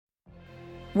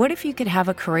What if you could have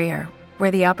a career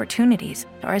where the opportunities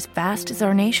are as vast as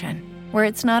our nation, where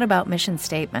it's not about mission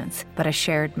statements, but a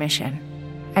shared mission?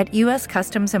 At U.S.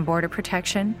 Customs and Border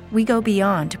Protection, we go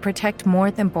beyond to protect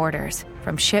more than borders.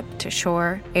 From ship to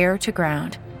shore, air to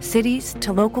ground, cities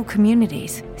to local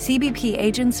communities, CBP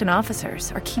agents and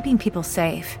officers are keeping people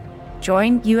safe.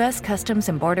 Join U.S. Customs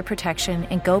and Border Protection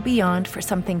and go beyond for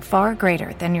something far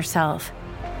greater than yourself.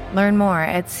 Learn more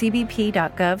at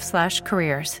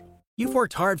cbp.gov/careers. You've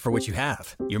worked hard for what you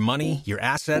have. Your money, your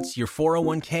assets, your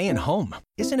 401k, and home.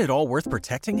 Isn't it all worth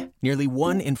protecting? Nearly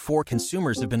 1 in 4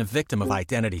 consumers have been a victim of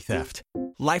identity theft.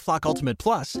 LifeLock Ultimate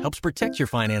Plus helps protect your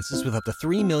finances with up to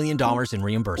 $3 million in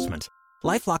reimbursement.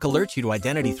 LifeLock alerts you to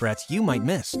identity threats you might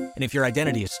miss. And if your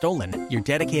identity is stolen, your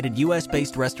dedicated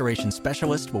U.S.-based restoration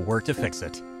specialist will work to fix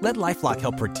it. Let LifeLock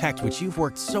help protect what you've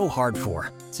worked so hard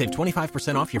for. Save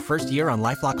 25% off your first year on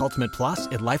LifeLock Ultimate Plus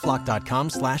at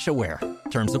LifeLock.com/aware.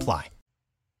 Terms apply.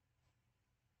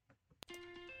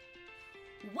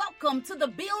 Welcome to the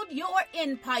Build Your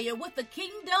Empire with the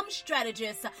Kingdom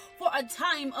Strategist for a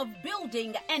time of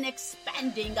building and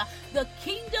expanding the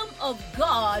kingdom of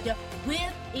God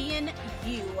within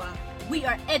you. We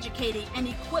are educating and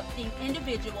equipping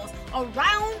individuals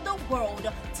around the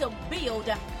world to build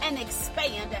and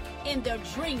expand in their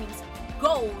dreams,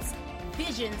 goals,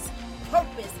 visions,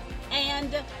 purpose,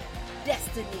 and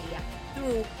destiny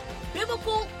through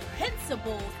biblical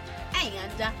principles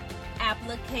and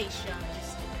applications.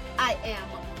 I am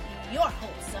your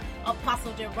host,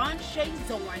 Apostle Derashay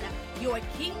Zorn, your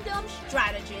Kingdom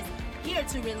Strategist, here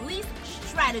to release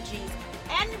strategies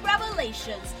and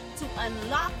revelations to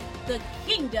unlock the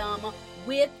kingdom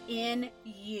within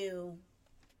you.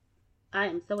 I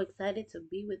am so excited to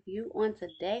be with you on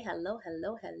today. Hello,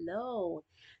 hello, hello.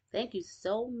 Thank you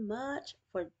so much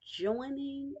for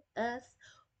joining us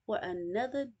for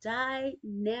another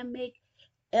dynamic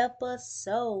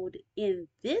episode. In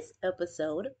this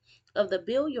episode of the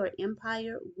Build Your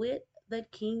Empire with the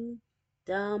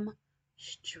Kingdom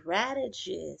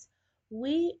Strategist,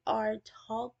 we are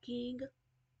talking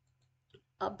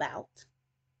about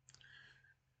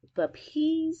the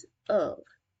P's of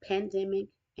pandemic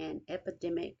and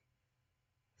epidemic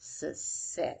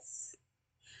success.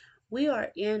 We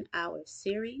are in our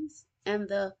series, and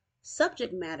the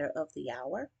subject matter of the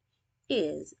hour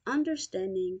is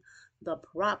understanding the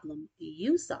problem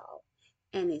you solve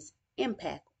and its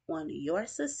impact on your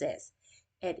success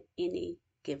at any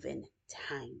given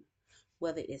time,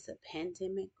 whether it's a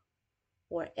pandemic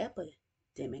or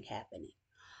epidemic happening,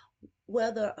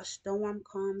 whether a storm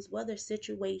comes, whether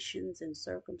situations and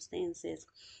circumstances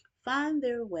find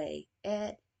their way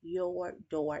at your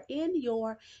door, in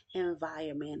your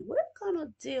environment. We're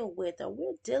going to we're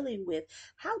dealing with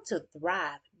how to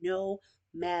thrive no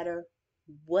matter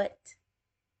what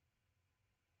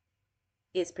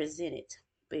is presented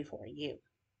before you.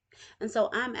 And so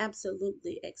I'm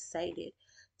absolutely excited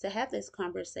to have this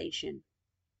conversation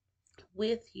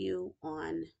with you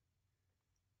on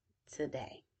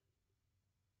today.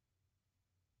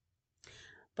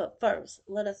 But first,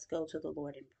 let us go to the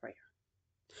Lord in prayer.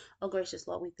 Oh, gracious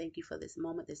Lord, we thank you for this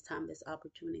moment, this time, this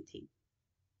opportunity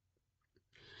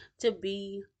to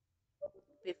be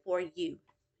before you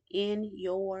in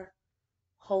your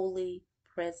holy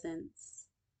presence,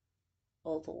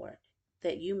 oh Lord,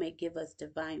 that you may give us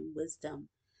divine wisdom,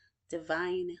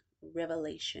 divine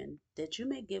revelation, that you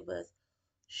may give us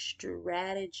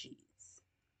strategies,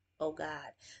 oh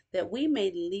God, that we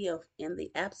may live in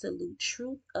the absolute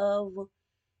truth of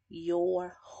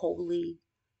your holy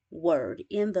word,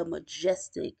 in the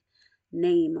majestic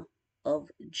name of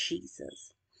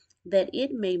Jesus, that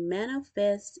it may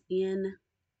manifest in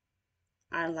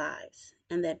our lives,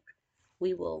 and that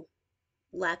we will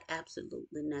lack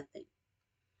absolutely nothing,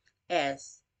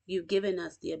 as you've given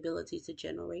us the ability to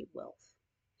generate wealth.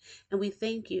 And we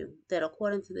thank you that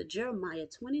according to the Jeremiah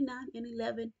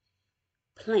 29:11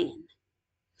 plan,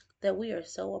 that we are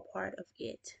so a part of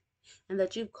it, and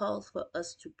that you've called for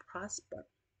us to prosper,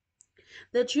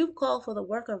 that you've called for the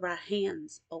work of our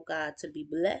hands, oh God, to be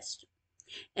blessed,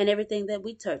 and everything that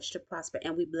we touch to prosper.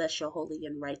 And we bless your holy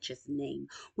and righteous name.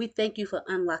 We thank you for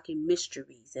unlocking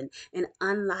mysteries and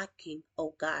unlocking,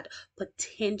 oh God,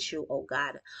 potential, oh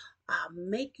God,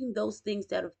 making those things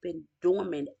that have been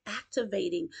dormant,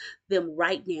 activating them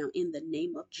right now in the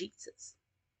name of Jesus.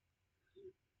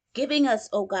 Giving us,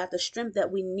 oh God, the strength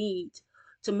that we need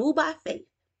to move by faith,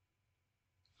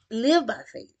 live by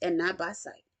faith and not by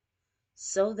sight,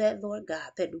 so that, Lord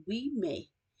God, that we may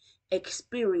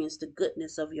experience the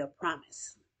goodness of your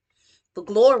promise, the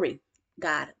glory,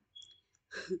 God,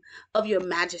 of your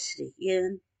majesty,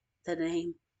 in the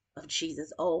name of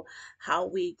Jesus. Oh, how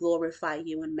we glorify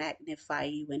you and magnify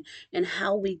you, and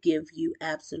how we give you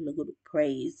absolute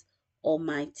praise,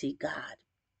 Almighty God,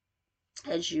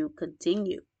 as you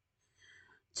continue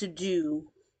to do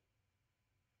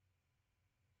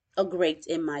a great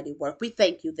and mighty work. We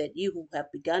thank you that you who have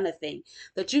begun a thing,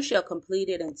 that you shall complete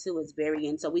it until its very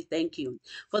end. So we thank you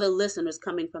for the listeners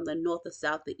coming from the north, the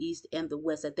south, the east, and the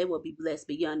west, that they will be blessed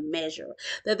beyond measure,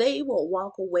 that they will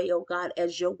walk away, oh God,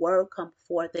 as your word come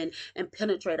forth and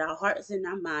penetrate our hearts and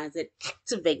our minds and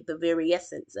activate the very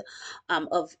essence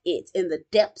of it in the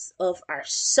depths of our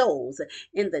souls.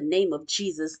 In the name of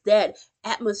Jesus, that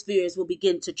atmospheres will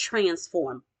begin to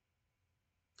transform.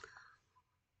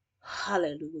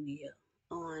 Hallelujah.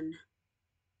 On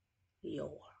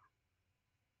your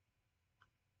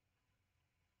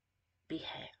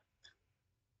behalf.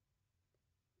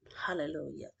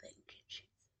 Hallelujah. Thank you, Jesus.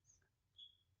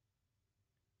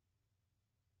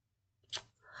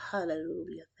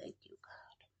 Hallelujah. Thank you,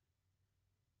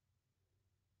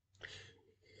 God.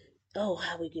 Oh,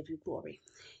 how we give you glory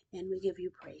and we give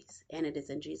you praise. And it is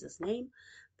in Jesus' name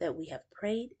that we have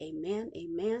prayed. Amen,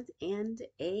 amen, and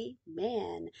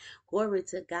amen. Glory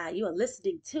to God. You are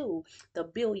listening to the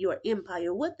Build Your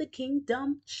Empire with the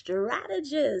Kingdom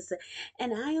Strategist.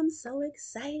 And I am so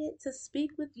excited to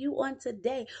speak with you on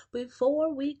today.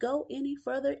 Before we go any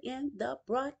further in the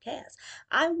broadcast,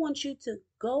 I want you to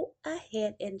go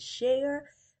ahead and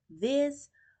share this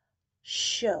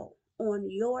show on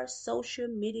your social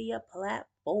media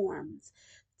platforms.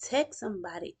 Text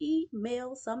somebody,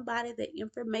 email somebody the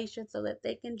information so that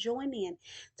they can join in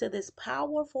to this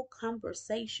powerful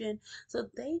conversation so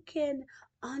they can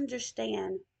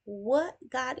understand what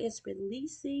God is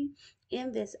releasing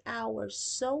in this hour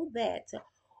so that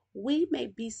we may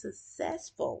be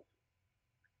successful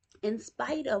in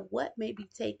spite of what may be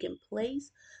taking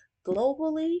place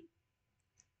globally,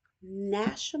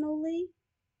 nationally,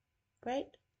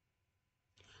 right?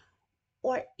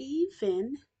 Or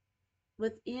even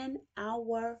within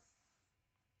our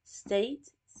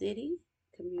state, city,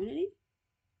 community,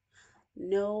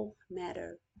 no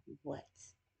matter what.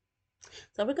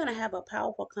 So we're going to have a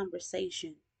powerful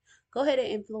conversation. Go ahead and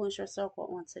influence your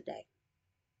circle on today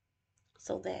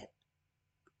so that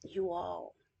you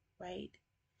all, right,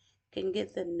 can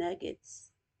get the nuggets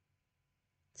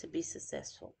to be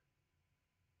successful.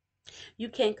 You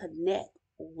can connect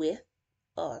with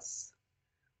us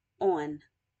on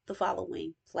the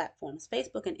following platforms: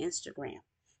 Facebook and Instagram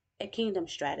at Kingdom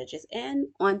Strategist, and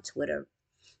on Twitter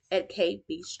at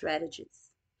KB Strategist.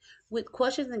 With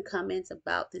questions and comments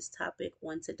about this topic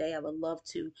on today, I would love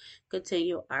to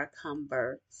continue our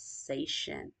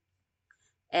conversation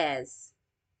as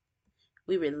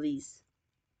we release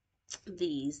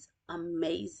these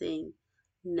amazing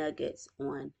nuggets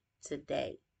on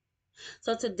today.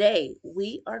 So today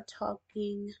we are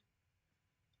talking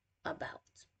about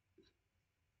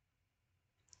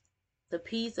the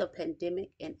P's of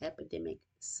pandemic and epidemic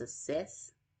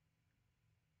success.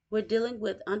 We're dealing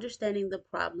with understanding the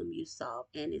problem you solve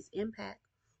and its impact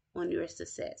on your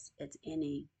success at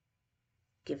any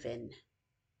given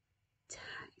time.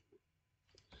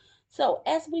 So,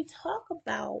 as we talk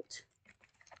about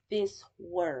this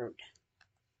word,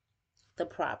 the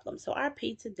problem. So, our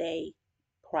P today,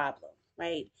 problem,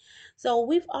 right? So,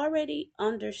 we've already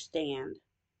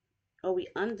we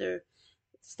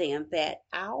understand that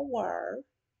our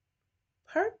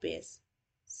purpose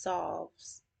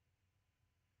solves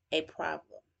a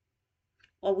problem,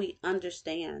 or we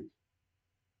understand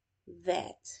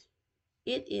that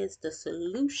it is the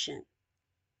solution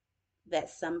that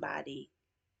somebody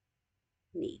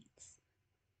needs.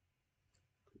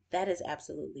 That is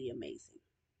absolutely amazing.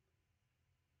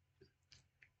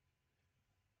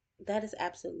 That is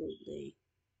absolutely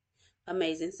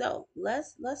amazing. So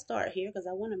let's start here because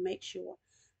I want to make sure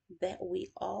that we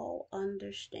all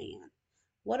understand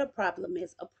what a problem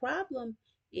is. A problem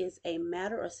is a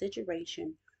matter or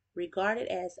situation regarded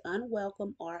as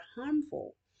unwelcome or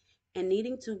harmful and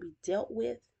needing to be dealt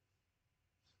with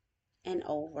and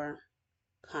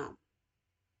overcome.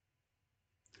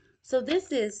 So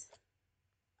this is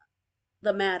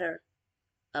the matter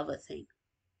of a thing.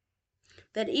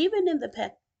 That even in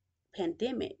the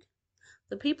pandemic,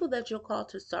 the people that you're called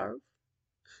to serve,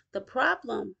 the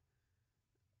problem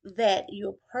that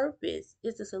your purpose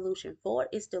is the solution for,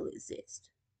 it still exists.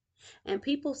 And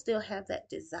people still have that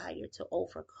desire to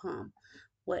overcome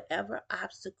whatever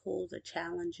obstacles or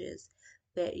challenges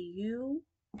that you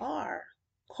are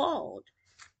called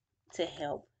to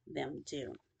help them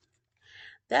do.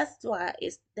 That's why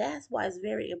it's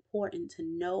very important to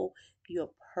know your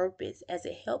purpose, as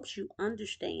it helps you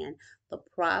understand the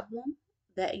problem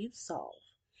that you solve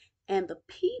and the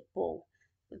people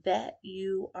that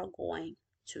you are going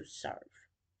to serve.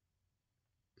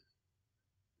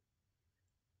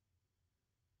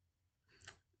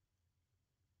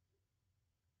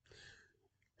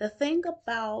 The thing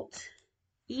about,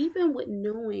 even with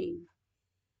knowing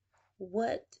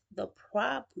what the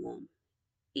problem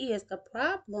is, the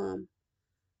problem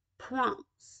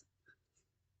prompts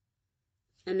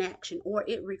an action, or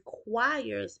it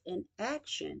requires an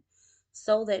action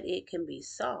so that it can be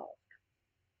solved.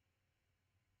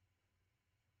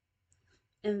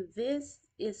 And this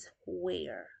is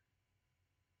where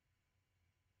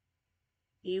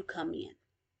you come in.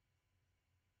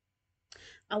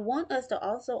 I want us to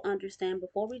also understand,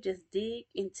 before we just dig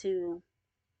into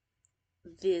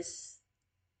this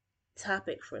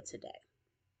topic for today,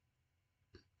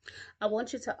 I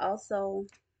want you to also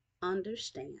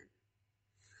understand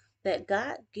that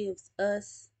God gives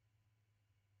us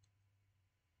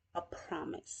a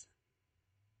promise,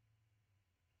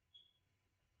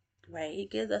 right? He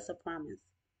gives us a promise.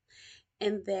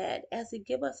 And that as He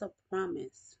gives us a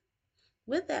promise,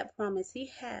 with that promise, He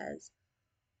has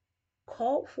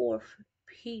called forth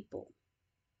people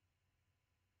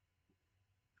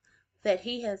that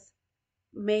He has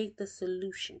made the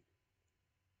solution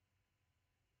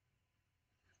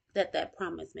that that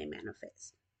promise may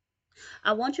manifest.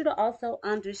 I want you to also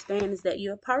understand is that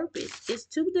your purpose is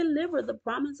to deliver the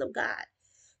promise of God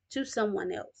to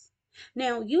someone else.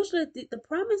 Now, usually the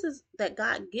promises that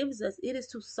God gives us, it is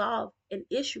to solve an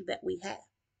issue that we have,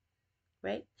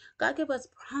 right? God gives us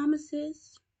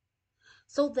promises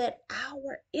so that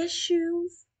our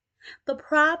issues, the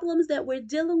problems that we're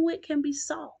dealing with, can be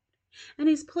solved. And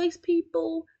He's placed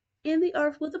people in the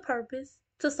earth with a purpose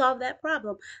to solve that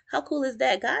problem. How cool is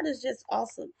that? God is just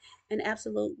awesome and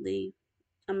absolutely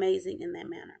amazing in that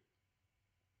manner.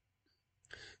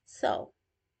 So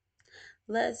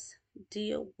let's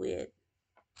deal with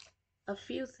a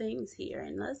few things here,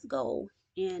 and let's go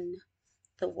in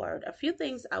the Word. A few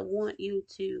things I want you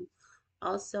to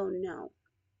also know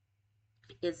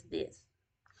is this.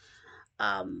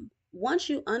 Once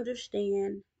you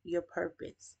understand your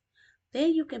purpose,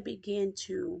 then you can begin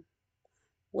to,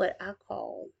 what I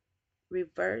call,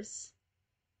 reverse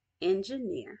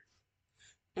engineer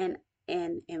and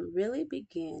really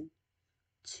begin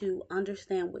to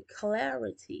understand with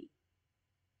clarity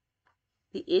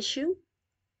the issue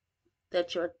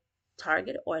that your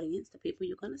target audience, the people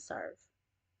you're going to serve,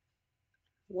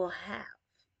 will have.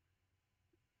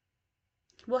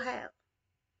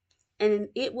 And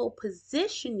it will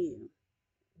position you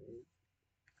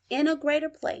in a greater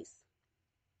place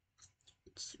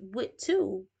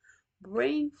to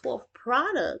bring forth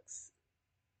products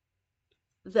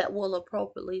that will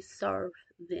appropriately serve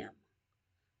them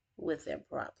with their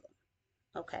problem.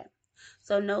 Okay,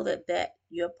 so know that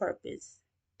your purpose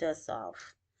does solve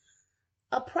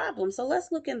a problem. So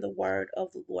let's look in the Word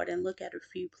of the Lord and look at a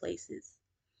few places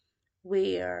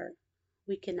where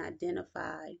we can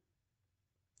identify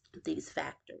these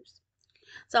factors.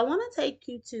 So I want to take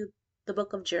you to the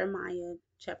book of Jeremiah,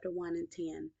 chapter 1 and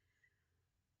 10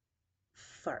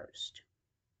 first.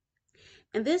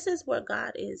 And this is where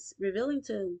God is revealing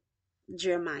to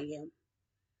Jeremiah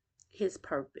His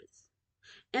purpose.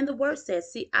 And the word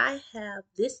says, see, I have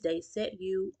this day set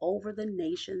you over the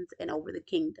nations and over the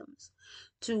kingdoms,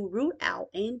 to root out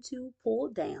and to pull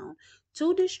down,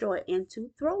 to destroy and to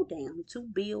throw down, to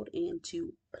build and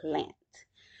to plant.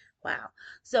 Wow.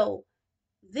 So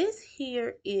this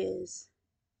here is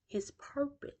His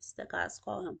purpose that God's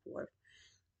called him for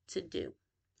to do.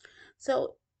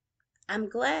 So I'm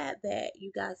glad that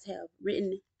you guys have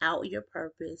written out your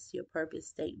purpose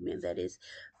statement that has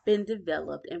been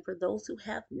developed. And for those who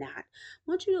have not, I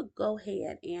want you to go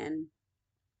ahead and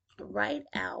write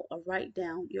out or write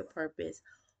down your purpose.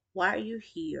 Why are you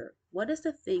here? What is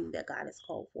the thing that God has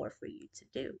called for you to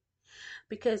do?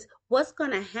 Because what's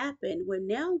going to happen, we're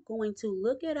now going to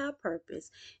look at our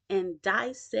purpose and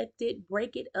dissect it,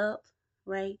 break it up,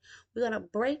 right? We're going to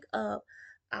break up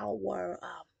our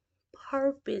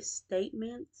purpose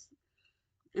statements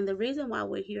and the reason why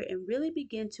we're here, and really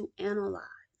begin to analyze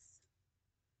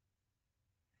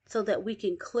so that we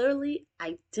can clearly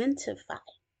identify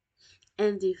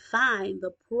and define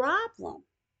the problem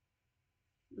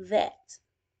that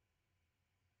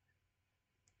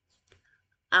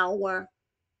our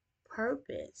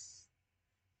purpose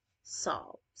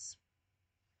solves.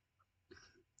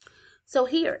 So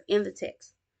here in the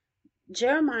text,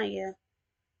 Jeremiah,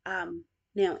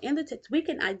 now in the text, we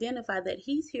can identify that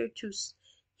he's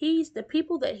the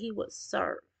people that he would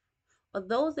serve, or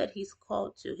those that he's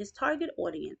called to, his target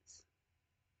audience,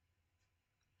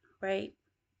 right?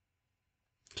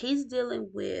 He's dealing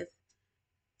with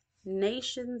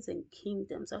nations and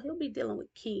kingdoms. So he'll be dealing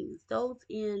with kings. Those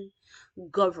in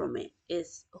government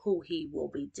is who he will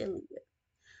be dealing with,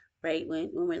 right? When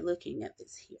we're looking at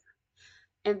this here.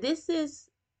 And this is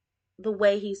the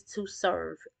way he's to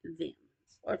serve them,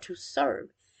 or to serve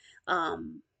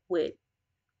with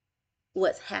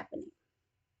what's happening.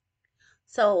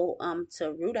 So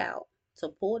to root out, to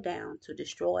pull down, to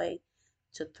destroy,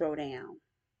 to throw down,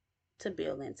 to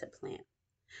build, and to plant.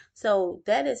 So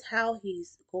that is how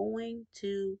he's going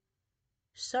to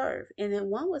serve. And then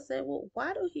one would say, well,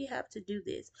 why do he have to do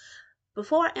this?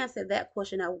 Before I answer that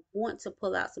question, I want to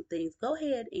pull out some things. Go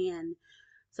ahead, and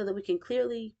so that we can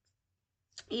clearly,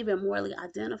 even morally,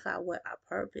 identify what our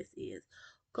purpose is.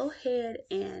 Go ahead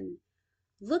and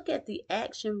look at the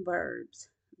action verbs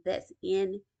that's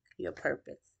in your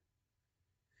purpose,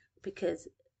 because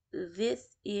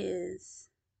this is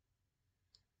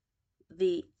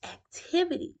the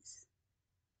activities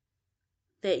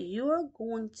that you're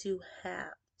going to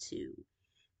have to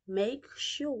make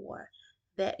sure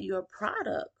that your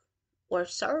product or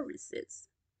services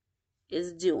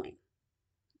is doing,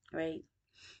 right?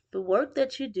 The work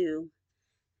that you do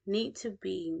need to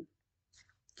be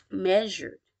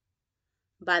measured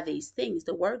by these things.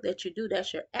 The work that you do,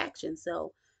 that's your action.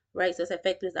 So, right, so it's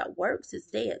effective that works is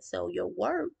dead. So your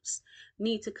works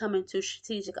need to come into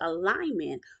strategic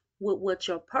alignment with what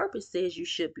your purpose says you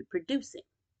should be producing.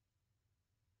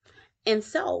 And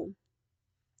so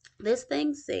this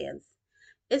thing says,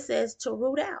 it says to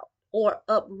root out or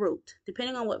uproot,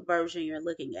 depending on what version you're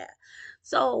looking at.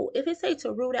 So if it say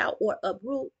to root out or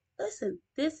uproot, listen,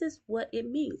 this is what it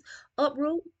means.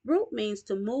 Uproot, root means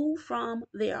to move from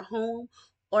their home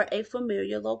or a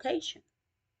familiar location.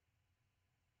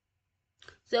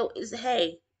 So it's,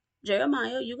 hey,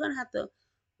 Jeremiah, you're going to have to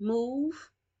move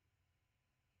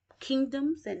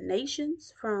kingdoms and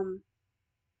nations from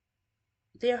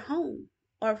their home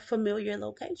or familiar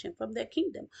location, from their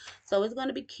kingdom. So it's going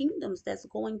to be kingdoms that's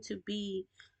going to be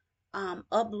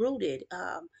uprooted.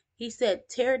 He said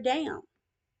tear down.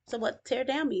 So what tear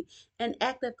down means? An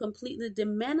act of completely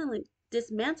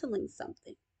dismantling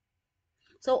something.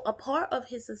 So a part of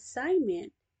his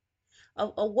assignment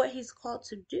of what he's called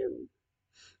to do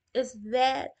is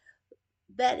that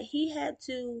he had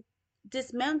to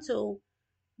dismantle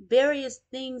various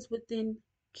things within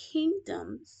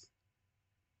kingdoms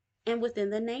and within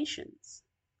the nations.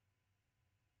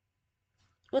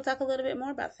 We'll talk a little bit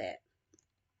more about that.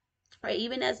 Right,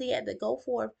 even as he had to go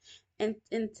forth and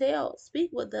speak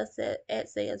with us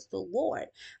says the Lord.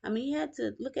 I mean, he had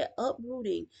to look at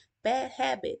uprooting bad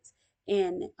habits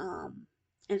and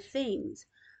things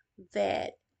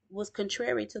that was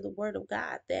contrary to the word of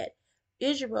God, that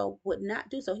Israel would not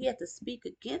do. So he had to speak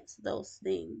against those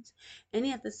things, and he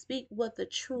had to speak what the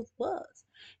truth was.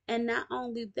 And not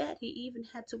only that, he even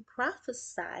had to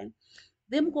prophesy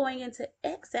them going into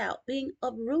exile, being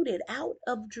uprooted out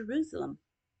of Jerusalem,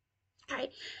 right,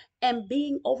 and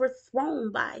being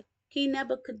overthrown by King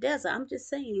Nebuchadnezzar. I'm just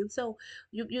saying. So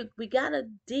we gotta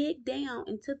dig down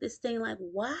into this thing. Like,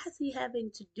 why is he having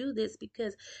to do this?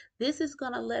 Because this is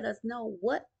gonna let us know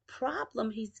what problem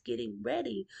he's getting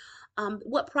ready,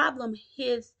 what problem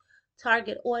his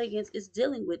target audience is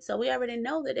dealing with. So we already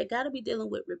know that they got to be dealing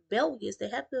with rebellious. They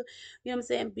have to, you know what I'm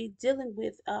saying, be dealing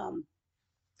with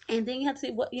and then you have to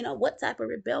see what type of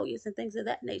rebellious and things of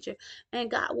that nature.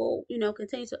 And God will,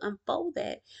 continue to unfold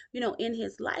that, in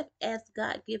his life as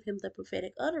God give him the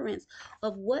prophetic utterance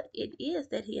of what it is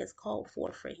that he has called for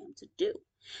him to do.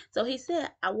 So he said,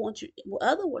 I want you,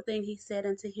 other thing he said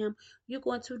unto him, you're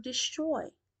going to destroy.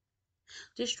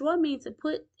 Destroy means to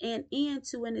put an end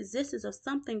to an existence of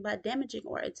something by damaging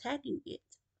or attacking it.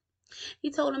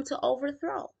 He told him to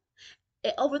overthrow.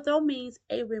 An overthrow means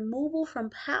a removal from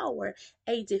power,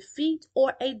 a defeat,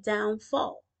 or a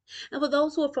downfall. And for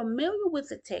those who are familiar with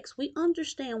the text, we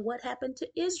understand what happened to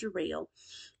Israel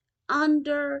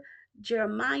under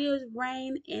Jeremiah's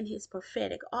reign in his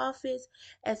prophetic office,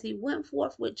 as he went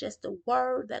forth with just the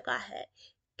word that God had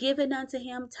given unto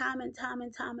him time and time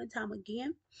and time and time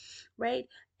again, right?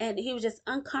 And he was just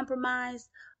uncompromised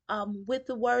with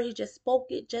the word. He just spoke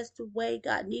it just the way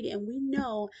God needed. And we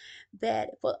know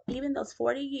that for even those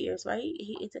 40 years, right?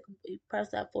 He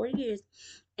prophesied 40 years,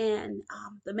 and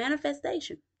the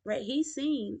manifestation, right? He's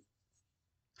seen,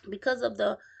 because of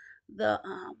the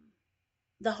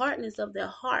hardness of their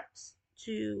hearts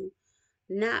to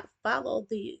not follow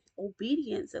the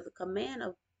obedience of the command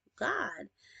of God.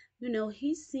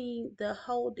 He's seen the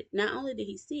whole. Not only did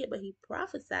he see it, but he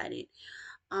prophesied it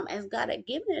as God had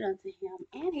given it unto him,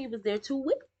 and he was there to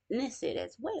witness it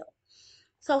as well.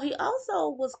 So he also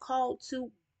was called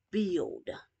to build.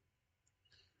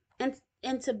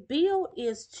 And to build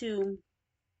is to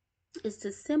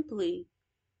simply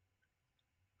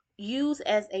use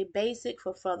as a basic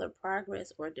for further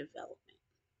progress or development,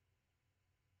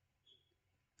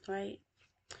 right?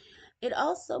 It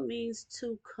also means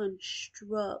to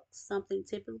construct something,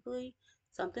 typically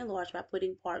something large, by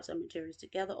putting parts or materials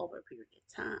together over a period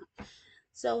of time.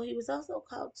 So he was also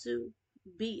called to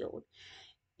build.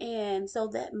 And so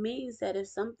that means that if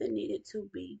something needed to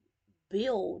be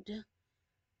built,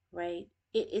 right,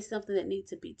 it is something that needs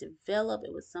to be developed.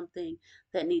 It was something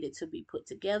that needed to be put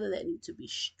together, that needed to be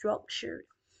structured.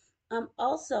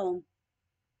 Also,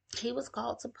 he was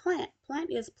called to plant. Plant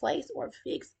is placed or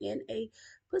fixed in a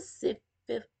specific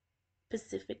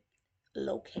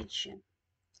location,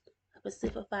 a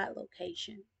specified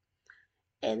location.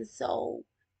 And so,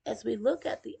 as we look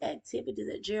at the activity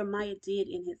that Jeremiah did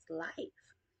in his life,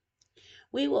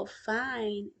 we will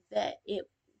find that it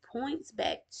points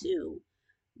back to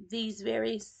these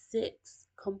very 6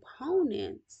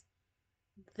 components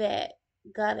that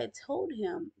God had told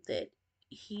him that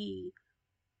he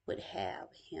would have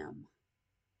him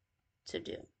to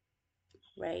do,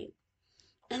 right?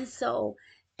 And so,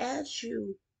 as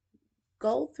you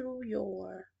go through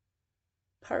your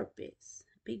purpose,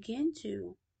 begin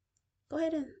to go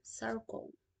ahead and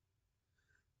circle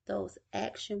those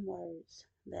action words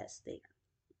that's there.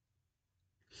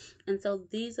 And so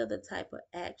these are the type of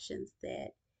actions that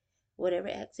whatever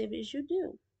activities you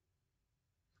do,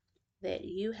 that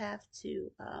you have to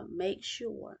make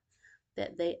sure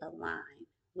that they align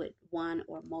with one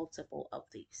or multiple of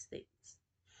these things,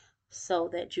 so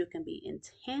that you can be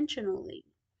intentionally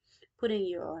putting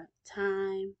your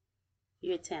time,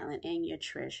 your talent, and your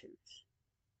treasures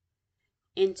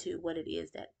into what it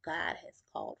is that God has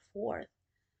called forth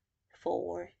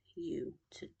for you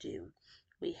to do.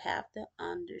 We have to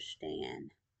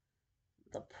understand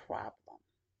the problem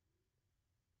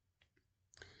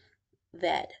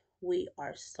that we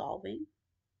are solving,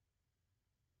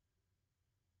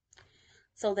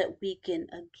 so that we can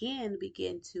again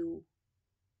begin to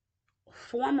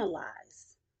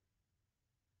formalize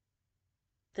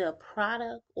the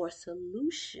product or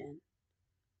solution,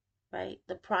 right?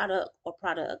 The product or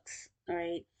products,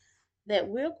 right, that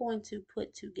we're going to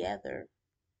put together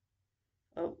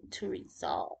to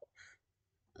resolve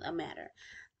a matter.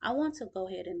 I want to go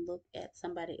ahead and look at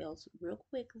somebody else real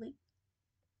quickly.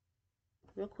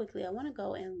 I want to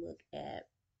go and look at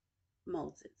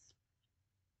Moses.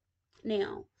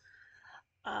 Now,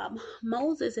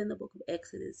 Moses in the book of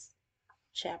Exodus,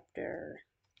 chapter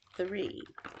 3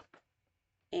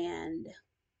 and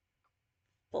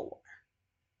 4.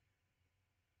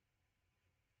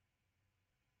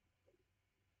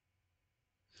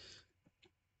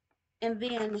 And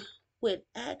then with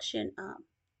action,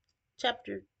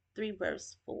 chapter 3,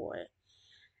 verse 4,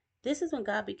 this is when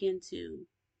God began to,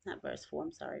 not verse 4,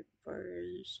 I'm sorry,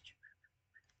 verse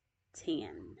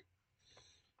 10.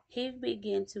 He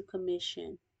began to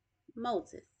commission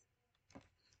Moses.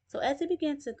 So as he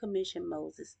began to commission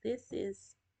Moses, this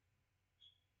is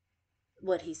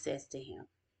what he says to him.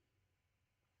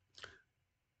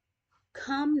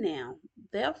 Come now,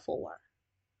 therefore,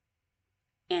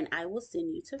 and I will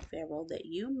send you to Pharaoh, that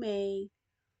you may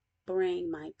bring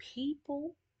my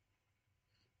people,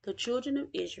 the children of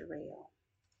Israel,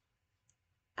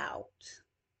 out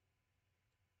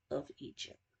of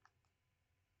Egypt.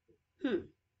 How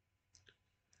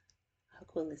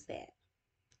cool is that?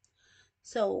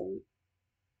 So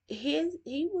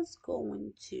he was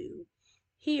going to,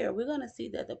 here we're going to see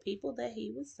that the people that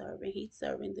he was serving, he's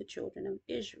serving the children of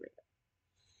Israel,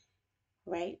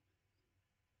 right?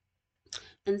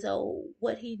 And so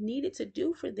what he needed to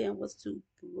do for them was to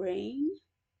bring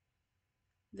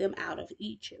them out of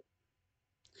Egypt.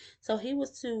 So he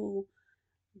was to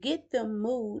get them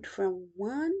moved from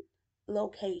one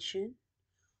location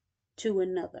to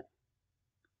another,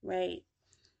 right?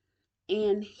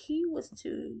 And he was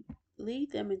to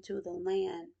lead them into the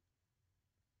land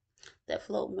that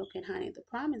flowed milk and honey, the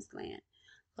promised land,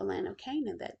 the land of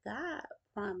Canaan that God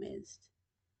promised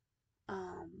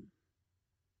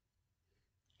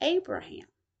Abraham,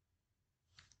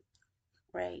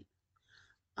 right?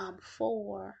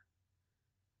 For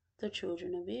the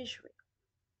children of Israel,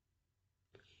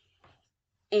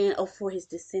 and for his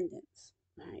descendants,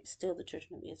 right? Still the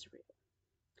children of Israel.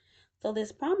 So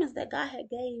this promise that God had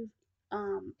gave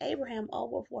Abraham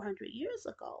over 400 years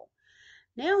ago,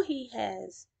 now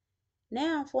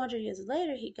 400 years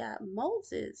later, he got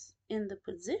Moses in the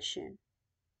position.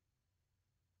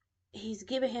 He's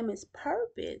given him his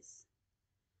purpose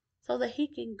so that he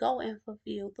can go and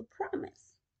fulfill the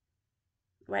promise,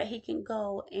 right? He can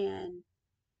go and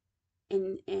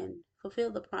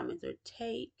fulfill the promise, or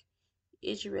take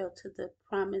Israel to the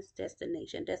promised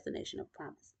destination of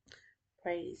promise.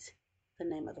 Praise the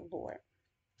name of the Lord.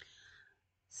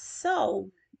 So,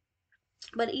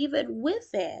 but even with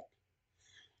that,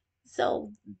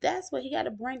 so that's what he got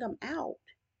to bring them out.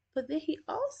 But then he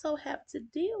also have to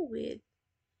deal with,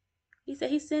 he said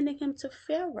he's sending him to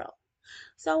Pharaoh.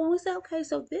 So when we say, okay,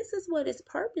 so this is what his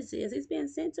purpose is. He's being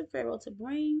sent to Pharaoh to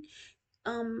bring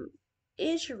um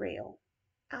Israel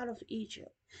out of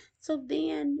Egypt. So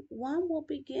then one will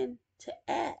begin to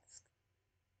ask,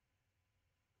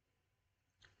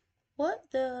 what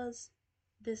does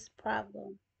this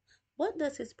problem, what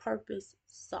does his purpose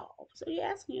solve? So you're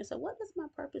asking yourself, what does my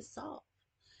purpose solve?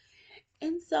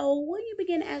 And so when you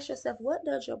begin to ask yourself, what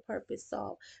does your purpose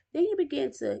solve? Then you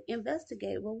begin to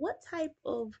investigate, well, what type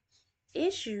of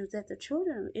issues that the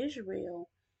children of Israel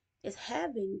is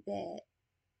having that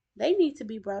they need to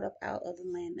be brought up out of the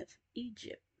land of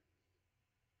Egypt.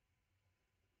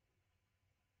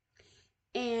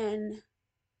 And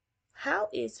how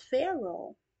is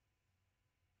Pharaoh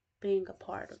being a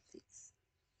part of this?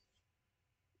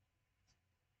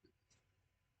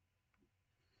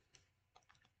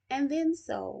 And then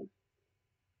so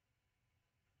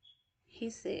he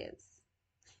says,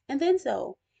 and then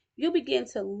so you begin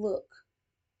to look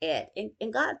at,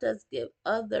 and God does give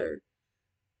other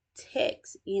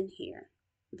texts in here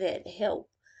that help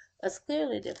us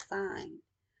clearly define,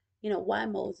 why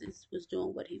Moses was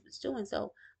doing what he was doing.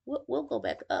 So we'll go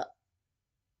back up,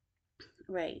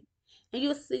 right? And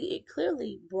you'll see it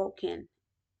clearly broken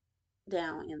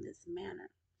down in this manner.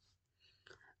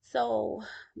 So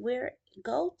we're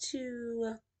go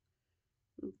to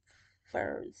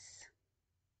verse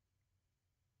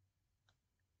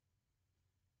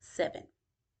 7.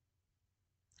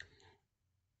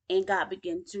 And God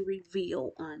began to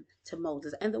reveal unto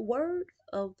Moses. And the word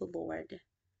of the Lord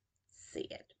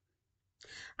said,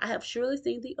 I have surely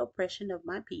seen the oppression of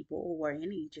my people who were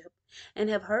in Egypt, and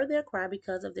have heard their cry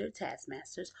because of their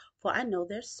taskmasters, for I know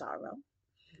their sorrow.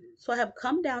 So I have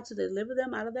come down to deliver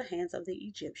them out of the hands of the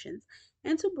Egyptians,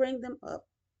 and to bring them up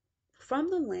from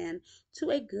the land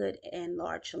to a good and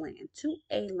large land, to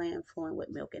a land flowing with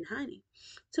milk and honey,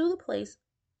 to the place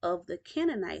of the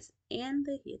Canaanites and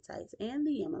the Hittites and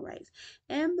the Amorites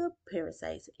and the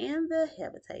Perizzites and the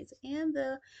Hivitites and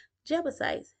the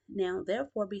Jebusites. Now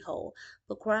therefore, behold,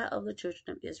 the cry of the children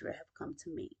of Israel have come to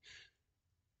me,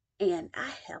 and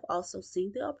I have also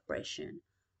seen the oppression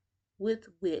with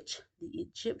which the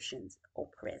Egyptians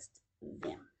oppressed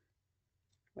them.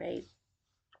 Right?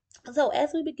 So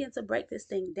as we begin to break this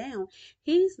thing down,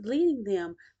 he's leading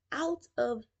them out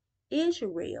of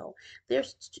Israel.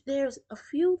 There's a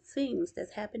few things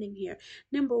that's happening here.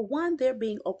 Number one, they're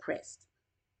being oppressed.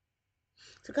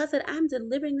 So God said, I'm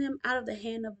delivering them out of the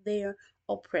hand of their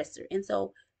oppressor. And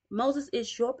so Moses,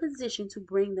 it's your position to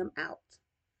bring them out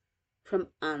from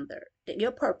under,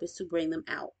 your purpose to bring them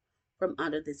out from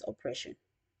under this oppression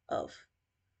of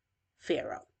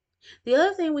Pharaoh. The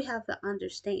other thing we have to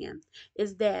understand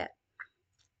is that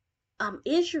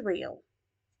Israel,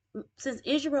 since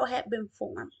Israel had been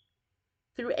formed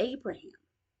through Abraham,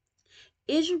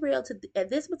 Israel at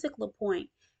this particular point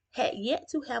had yet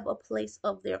to have a place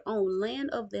of their own, land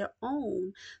of their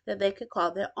own that they could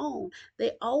call their own.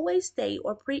 They always stayed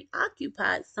or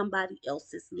preoccupied somebody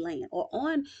else's land or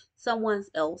on someone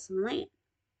else's land,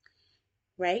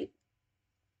 right?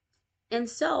 And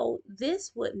so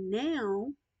this would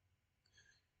now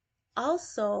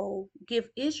also give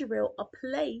Israel a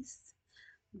place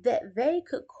that they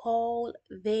could call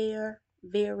their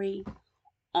very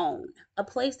own. A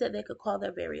place that they could call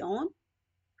their very own,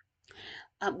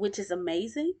 which is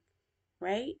amazing,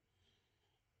 right?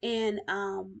 And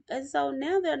so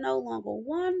now they're no longer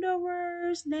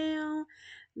wanderers. Now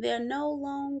they're no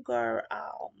longer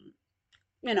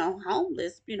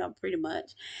homeless, pretty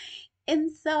much. And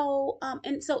so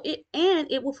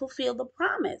it will fulfill the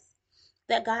promise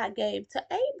that God gave to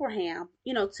Abraham,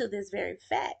 to this very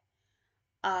fact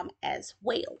as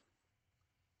well.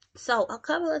 So a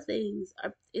couple of things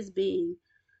is being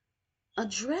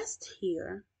addressed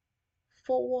here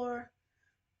for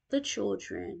the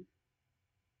children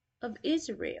of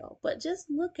Israel. But just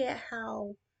look at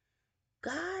how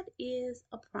God is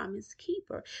a promise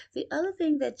keeper. The other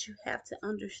thing that you have to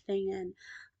understand,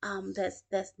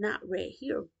 that's not read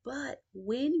here, but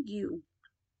when you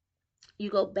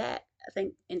go back, I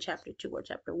think in chapter 2 or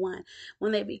chapter 1,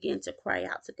 when they begin to cry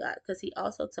out to God, because he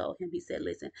also told him, he said,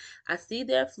 listen, I see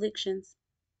their afflictions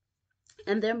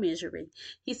and their misery.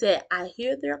 He said, I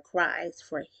hear their cries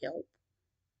for help.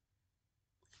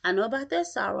 I know about their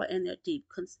sorrow and their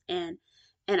and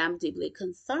I'm deeply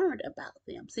concerned about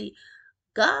them. See,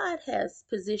 God has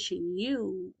positioned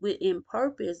you within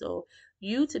purpose, or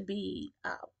you to be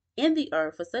in the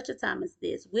earth for such a time as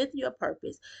this with your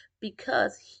purpose,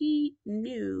 because He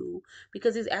knew,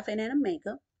 because He's Alpha and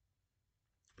Omega,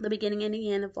 the beginning and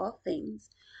the end of all things,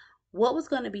 what was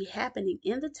going to be happening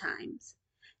in the times,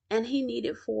 and He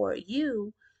needed for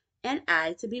you and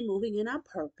I to be moving in our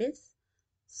purpose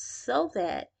so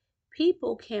that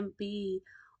people can be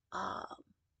uh,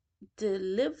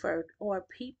 delivered, or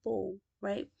people,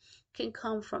 right, can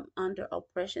come from under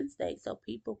oppression state, so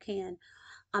people can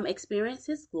experience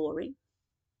His glory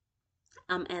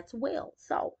as well.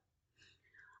 So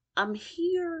I'm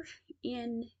here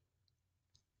in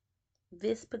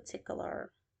this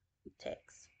particular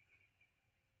text.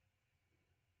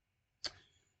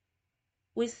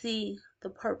 We see the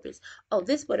purpose. Oh,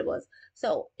 this is what it was.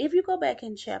 So if you go back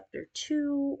in chapter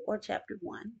 2 or chapter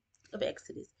 1 of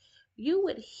Exodus, you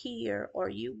would hear, or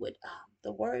you would,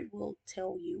 the word will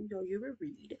tell you, or you will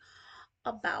read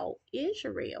about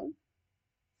Israel,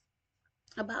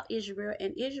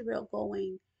 and Israel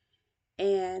going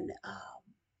and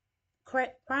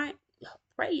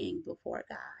praying before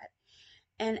God.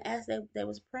 And as they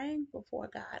was praying before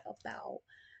God about,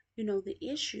 the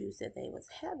issues that they was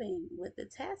having with the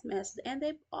taskmasters, and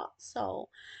they also,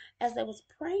 as they was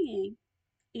praying,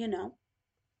 you know,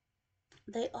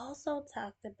 they also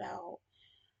talked about,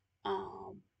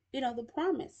 the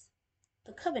promise,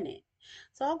 the covenant.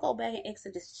 So I'll go back in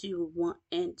Exodus 2, 1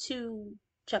 and 2,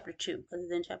 chapter 2, because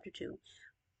it's in chapter 2,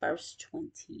 verse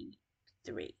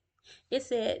 23. It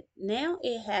said, "Now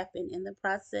it happened in the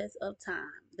process of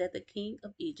time that the king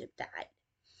of Egypt died.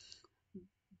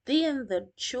 Then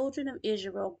the children of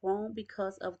Israel groaned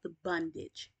because of the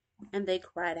bondage, and they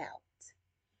cried out.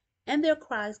 And their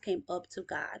cries came up to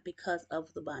God because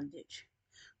of the bondage.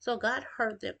 So God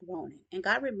heard their groaning, and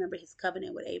God remembered His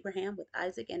covenant with Abraham, with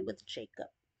Isaac, and with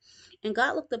Jacob. And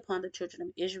God looked upon the children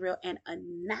of Israel and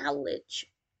acknowledged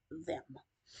them."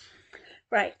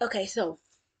 Right. Okay. So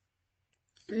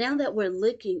now that we're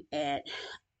looking at,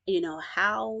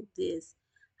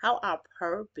 how our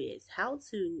purpose, how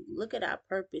to look at our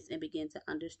purpose and begin to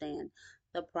understand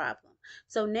the problem.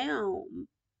 So now,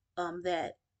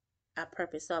 that our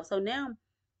purpose solved. So now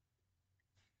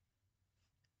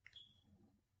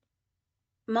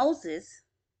Moses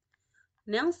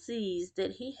now sees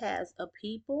that he has a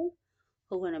people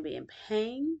who are going to be in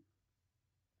pain,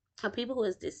 a people who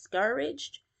is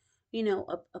discouraged,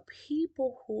 a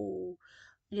people who,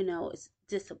 is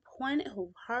disappointed,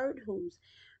 who hurt, who's,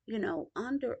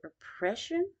 under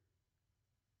oppression.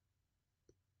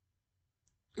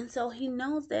 And so he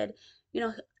knows that,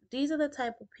 these are the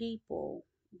type of people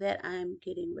that I'm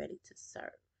getting ready to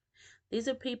serve. These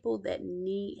are people that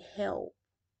need help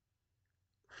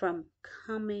from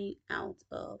coming out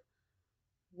of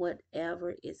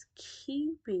whatever is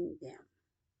keeping them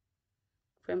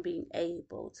from being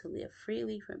able to live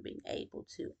freely, from being able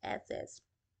to access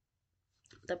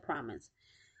the promise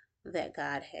that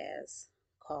God has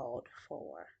called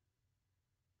for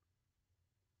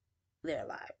their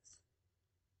lives.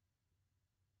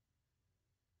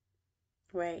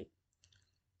 Right?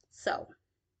 So,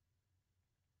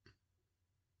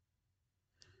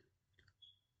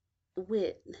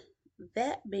 with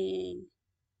that being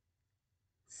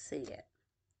said,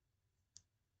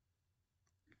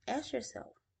 ask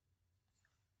yourself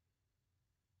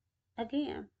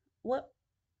again, what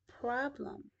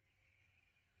problem,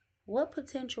 what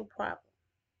potential problem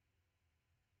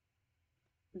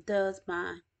does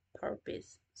my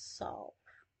purpose solve?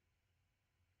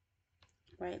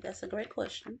 Right? That's a great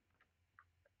question.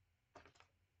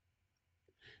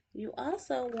 You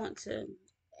also want to,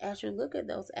 as you look at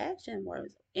those action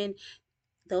words, and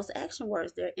those action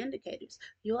words, they're indicators.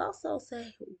 You also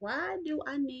say, why do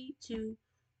I need to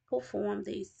perform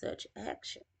these such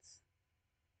actions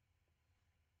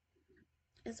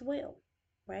as well,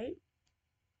 right?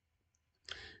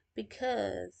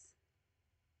 Because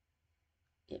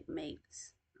it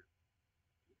makes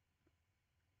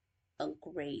a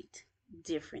great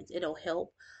difference. It'll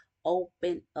help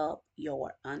open up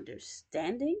your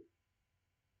understanding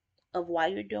of why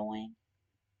you're doing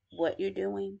what you're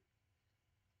doing,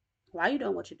 why you're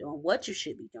doing what you're doing, what you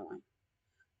should be doing,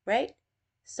 right?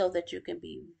 So that you can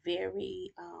be very,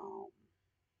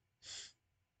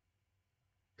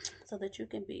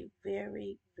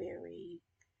 very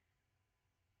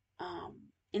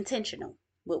intentional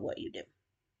with what you do.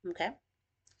 Okay.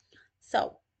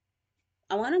 So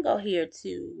I want to go here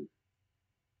to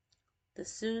the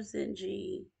Susan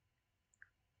G.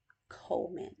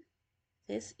 Komen.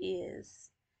 This is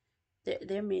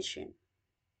Their mission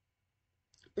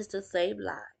is to save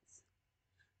lives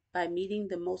by meeting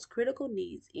the most critical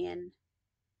needs in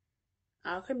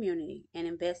our community and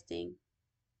investing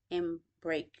in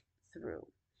breakthrough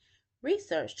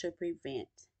research to prevent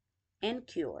and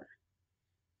cure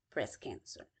breast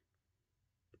cancer.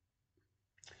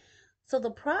 So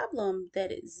the problem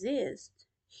that exists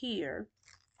here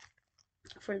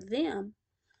for them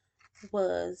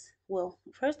was, well,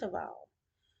 first of all,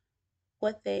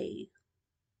 what they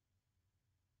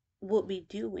would be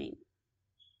doing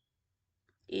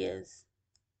is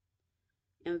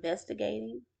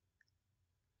investigating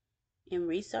and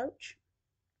research,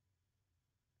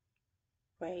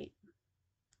 right,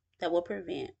 that will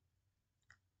prevent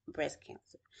breast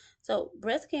cancer. So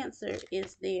breast cancer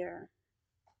is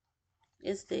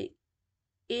the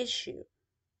issue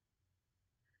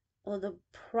or the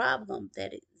problem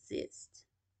that exists,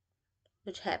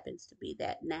 which happens to be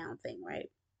that noun thing, right?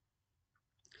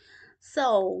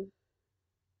 So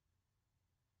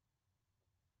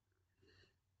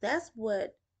that's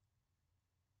what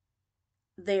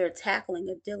they're tackling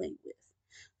or dealing with.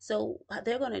 So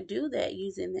they're going to do that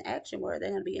using the action word.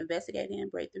 They're going to be investigating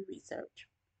and breakthrough research,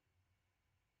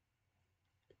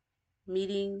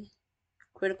 meeting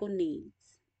critical needs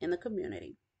in the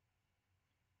community.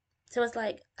 So it's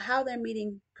like how they're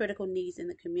meeting critical needs in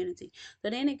the community. So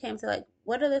then it came to like,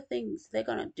 what are the things they're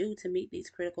going to do to meet these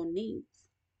critical needs?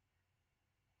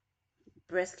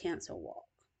 Breast cancer walk,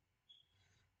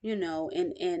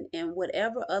 and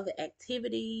whatever other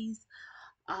activities,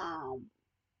 um,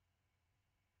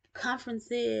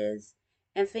 conferences,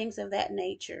 and things of that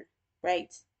nature,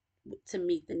 right? To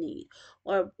meet the need,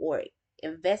 or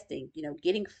investing,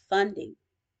 getting funding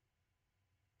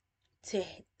to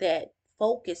that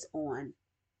focus on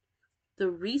the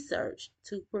research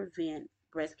to prevent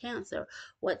breast cancer,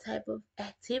 what type of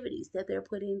activities that they're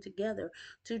putting together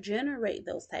to generate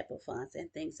those type of funds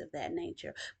and things of that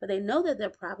nature. But they know that their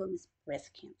problem is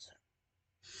breast cancer.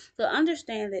 So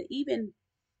understand that even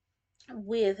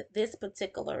with this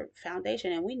particular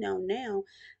foundation, and we know now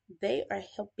they are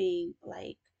helping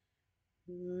like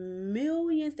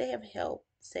millions. They have helped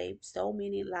save so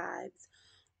many lives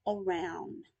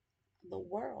around the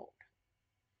world.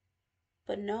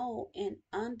 But know and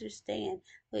understand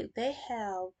that they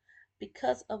have,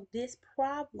 because of this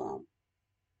problem,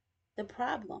 the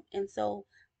problem. And so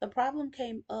the problem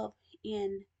came up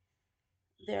in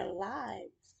their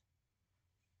lives,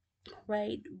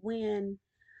 right? When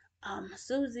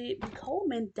Susie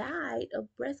Coleman died of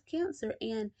breast cancer,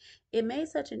 and it made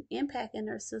such an impact in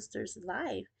her sister's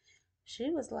life.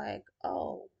 She was like,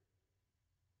 oh,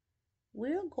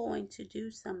 we're going to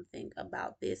do something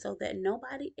about this so that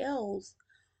nobody else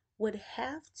would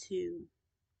have to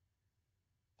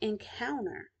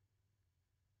encounter,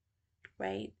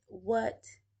 right, what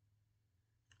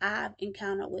I've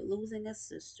encountered with losing a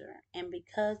sister. And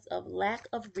because of lack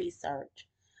of research,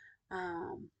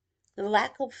 um, the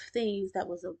lack of things that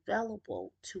was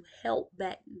available to help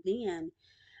back then,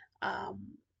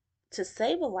 um, to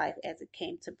save a life as it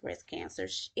came to breast cancer,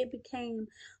 it became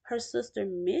her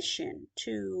sister's mission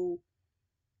to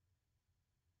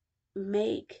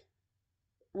make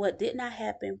what did not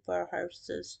happen for her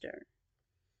sister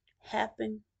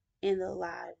happen in the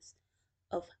lives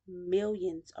of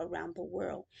millions around the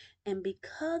world. And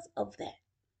because of that,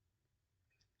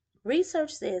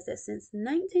 research says that since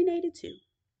 1982,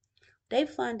 they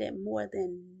funded more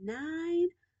than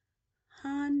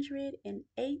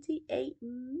 $988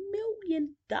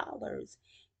 million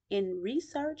in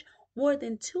research, more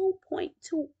than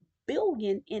 $2.2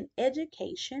 billion in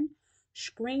education,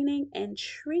 screening, and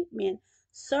treatment,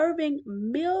 serving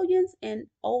millions in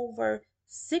over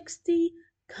 60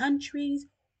 countries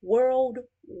worldwide.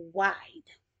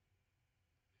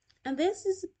 And this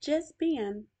has just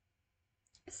been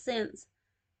since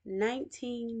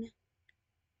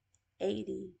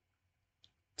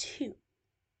 1982.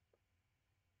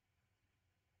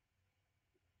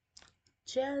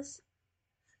 Just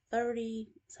 30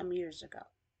 some years ago.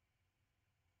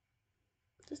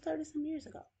 Just 30 some years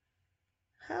ago.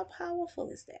 How powerful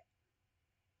is that?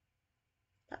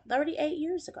 About 38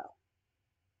 years ago.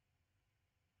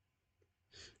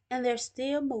 And they're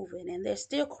still moving and they're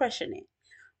still crushing it,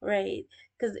 right?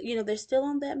 Because, they're still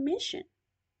on that mission.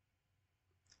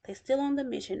 They're still on the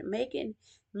mission, make it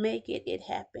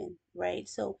happen, right?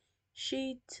 So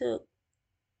she took,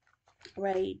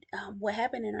 right, what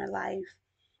happened in her life,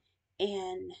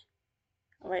 and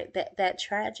right, that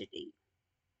tragedy,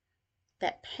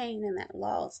 that pain and that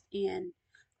loss, and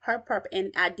her purpose,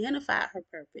 and identified her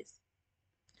purpose.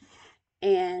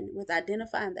 And with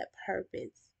identifying that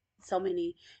purpose, so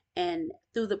many and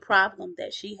through the problem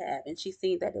that she had, and she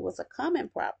seen that it was a common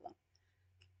problem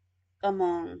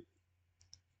among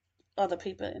other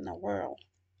people in the world,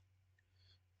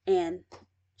 and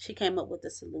she came up with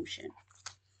a solution.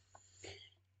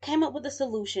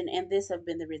 And this have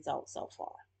been the results so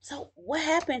far. So what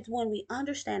happens when we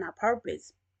understand our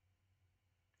purpose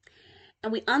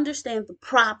and we understand the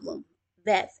problem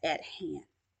that's at hand?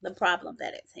 The problem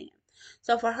that is at hand.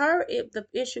 So for her, the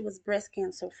issue was breast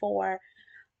cancer. For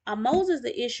Moses,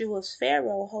 the issue was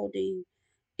Pharaoh holding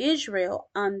Israel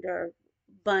under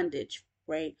bondage,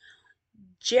 right?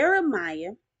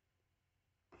 Jeremiah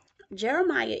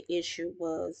issue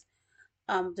was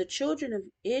the children of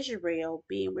Israel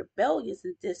being rebellious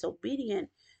and disobedient,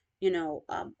 to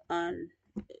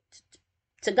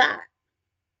God.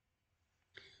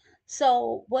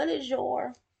 So, what is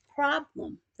your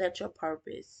problem that your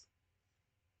purpose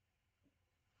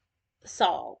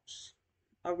solves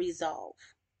or resolve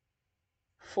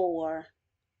for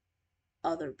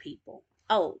other people?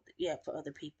 Oh, yeah, for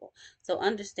other people. So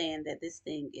understand that this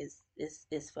thing is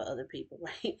for other people,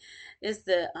 right? It's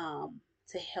to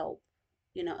help,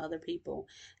 other people.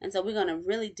 And so we're going to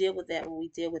really deal with that when we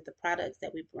deal with the products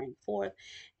that we bring forth,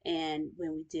 and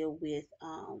when we deal with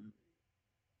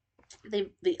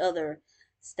the other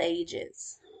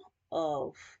stages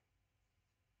of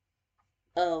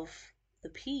of the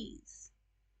P's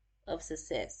of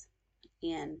success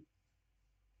in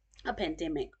a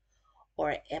pandemic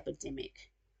or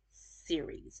epidemic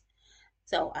series.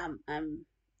 So I'm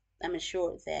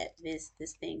assured that this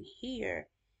thing here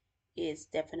is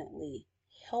definitely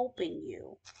helping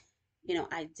you,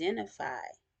 identify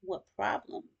what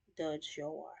problem does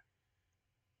your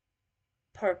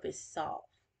purpose solve.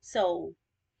 So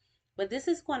what this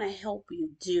is going to help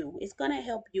you do, it's going to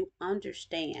help you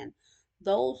understand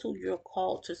those who you're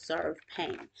called to serve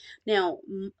pain. Now,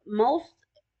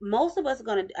 most of us are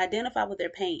going to identify with their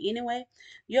pain anyway.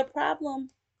 Your problem,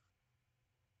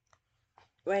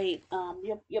 right?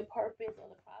 Your purpose or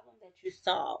the problem that you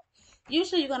solve.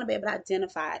 Usually, you're going to be able to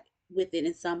identify with it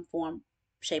in some form,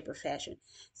 shape, or fashion.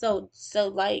 So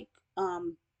like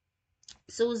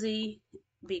Susie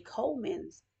B.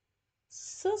 Coleman's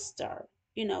sister,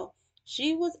 you know,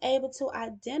 she was able to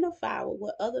identify with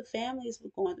what other families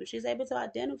were going through. She's able to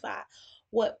identify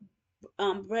what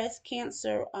breast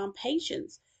cancer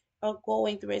patients are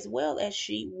going through, as well as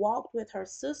she walked with her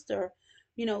sister,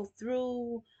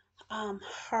 through um,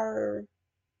 her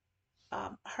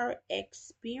her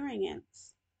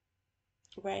experience,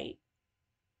 right,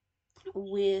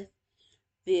 with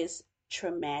this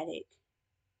traumatic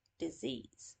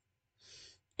disease.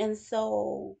 And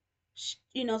so,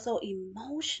 so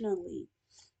emotionally,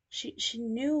 she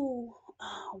knew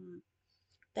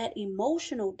that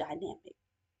emotional dynamic.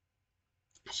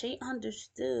 She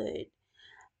understood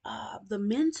the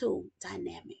mental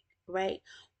dynamic, right?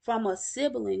 From a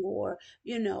sibling, or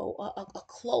a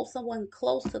close someone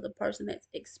close to the person that's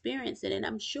experiencing it. And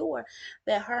I'm sure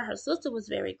that her sister was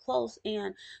very close,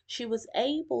 and she was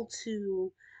able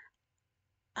to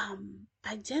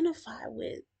identify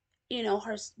with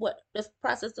her, what the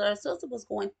process that her sister was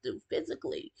going through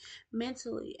physically,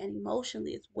 mentally, and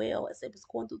emotionally, as well as it was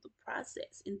going through the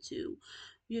process into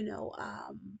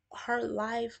her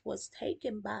life was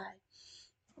taken by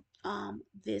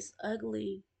this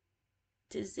ugly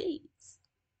disease.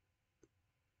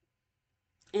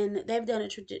 And they've done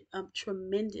a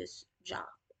tremendous job.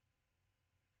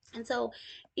 And so,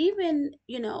 even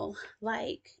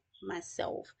like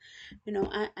myself,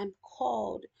 I'm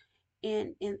called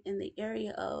in the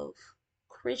area of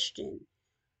Christian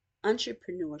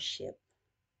entrepreneurship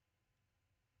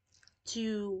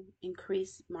to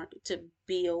increase market, to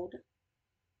build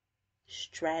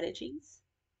strategies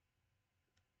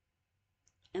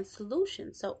and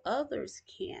solutions so others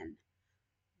can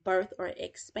birth or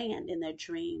expand in their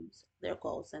dreams, their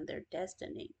goals, and their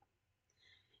destiny.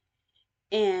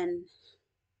 And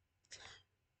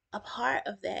a part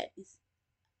of that is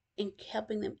in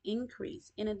helping them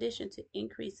increase, in addition to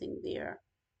increasing their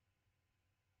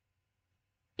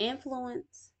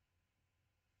influence,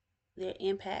 their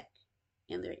impact,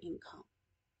 and their income.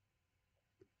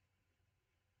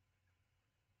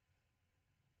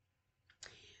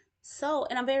 So,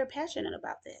 and I'm very passionate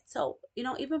about that. So,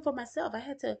 even for myself, I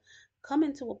had to come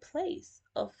into a place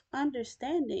of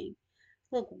understanding,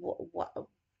 look, why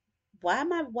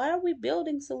are we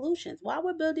building solutions? Why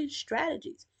we're building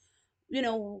strategies?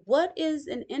 What is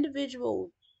an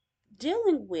individual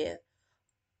dealing with,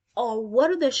 or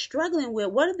what are they struggling with?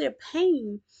 What are their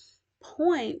pain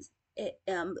points,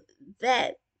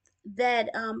 that that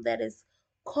is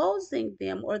causing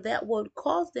them, or that would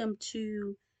cause them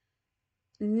to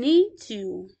need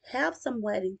to have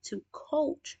somebody to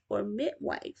coach or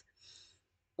midwife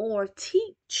or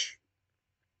teach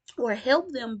or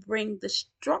help them bring the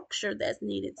structure that's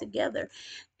needed together.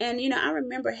 And I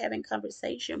remember having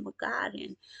conversation with God,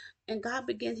 and God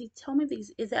began, he told me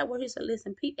these, is that where he said,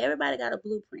 listen, everybody got a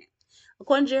blueprint.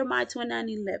 According to Jeremiah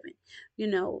 29:11,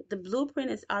 the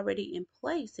blueprint is already in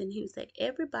place. And he was like,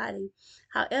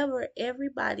 however,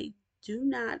 everybody do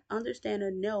not understand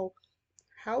or know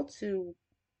how to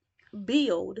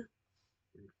build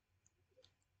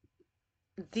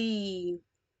the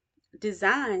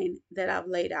design that I've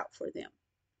laid out for them.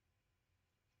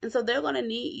 And so they're going to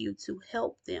need you to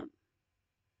help them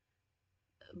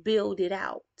build it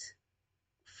out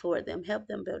for them, help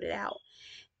them build it out.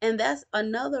 And that's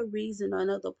another reason,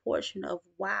 another portion of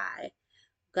why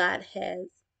God has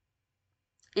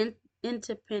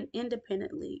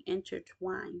independently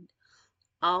intertwined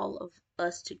all of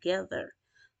us together,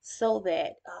 so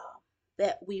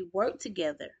that we work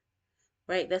together,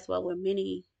 right? That's why we're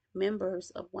many members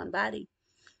of one body,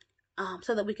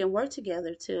 so that we can work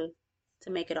together to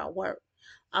make it all work.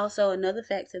 Also, another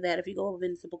fact to that, if you go over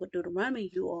into the book of Deuteronomy,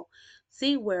 you will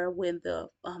see where when the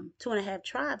 2.5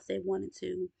 tribes, they wanted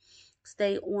to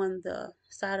stay on the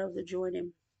side of the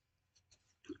Jordan,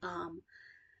 um,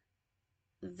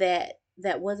 that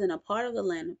wasn't a part of the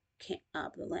land of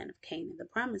Canaan, the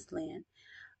promised land.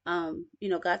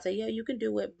 God said, yeah, you can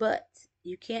do it, but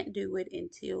you can't do it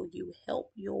until you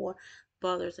help your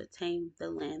brothers attain the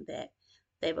land that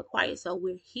they've acquired. So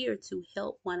we're here to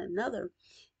help one another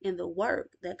in the work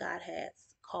that God has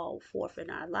called forth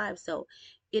in our lives. So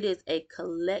it is a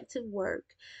collective work,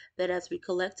 that as we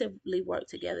collectively work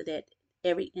together, that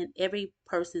every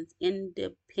person's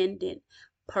independent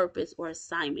purpose or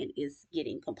assignment is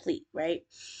getting complete, right?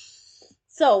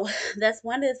 So that's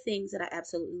one of the things that I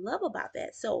absolutely love about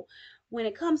that. So when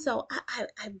it comes, so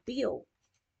I build.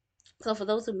 So for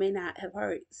those who may not have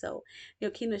heard, so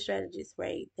Kingdom Strategist,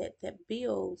 right, that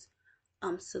builds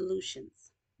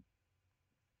solutions,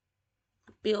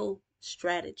 build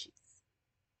strategies.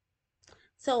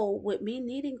 So with me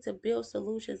needing to build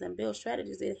solutions and build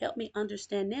strategies, it helped me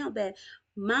understand now that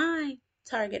my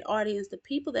target audience, the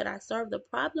people that I serve, the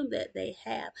problem that they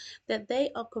have, that they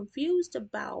are confused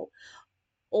about,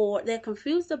 or they're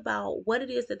confused about what it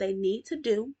is that they need to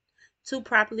do to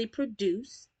properly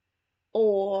produce,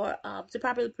 or to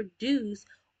properly produce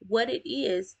what it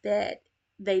is that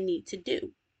they need to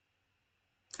do.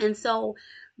 And so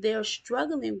they're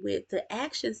struggling with the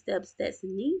action steps that's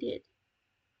needed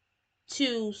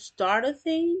to start a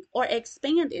thing or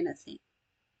expand in a thing.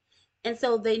 And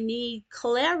so they need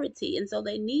clarity. And so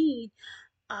they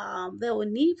will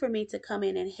need for me to come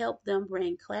in and help them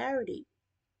bring clarity.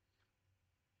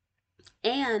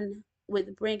 And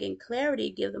with bringing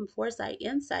clarity, give them foresight,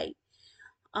 insight,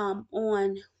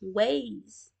 on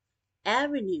ways,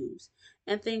 avenues,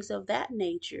 and things of that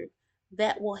nature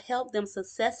that will help them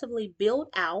successfully build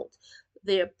out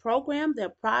their program, their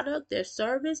product, their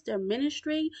service, their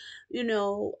ministry,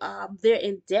 their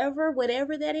endeavor,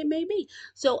 whatever that it may be.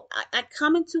 So I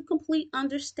come into complete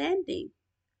understanding,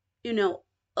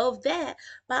 of that,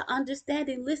 by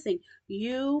understanding, listen,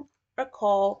 you are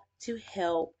called to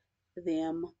help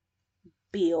them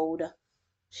build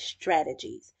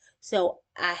strategies. So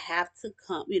I have to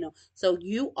come, so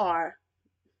you are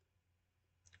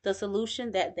the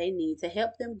solution that they need to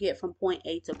help them get from point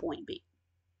A to point B,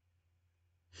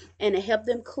 and to help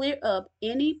them clear up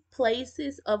any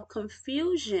places of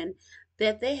confusion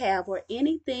that they have, or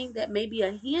anything that may be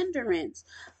a hindrance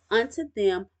unto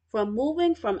them from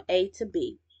moving from A to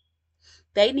B.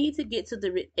 They need to get to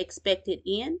the expected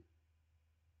end,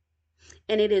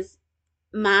 and it is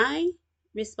my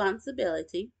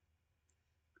responsibility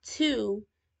to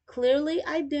clearly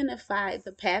identify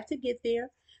the path to get there,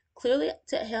 clearly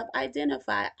to help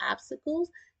identify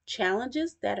obstacles,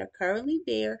 challenges that are currently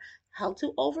there, how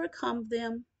to overcome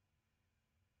them,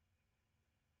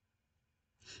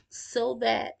 so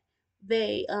that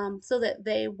they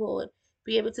would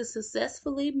be able to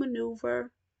successfully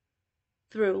maneuver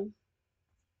through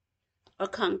or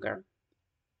conquer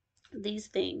these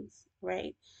things,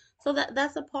 right? So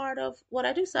that's a part of what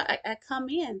I do. So I come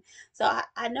in. So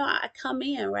I know I come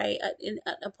in, right, in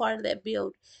a part of that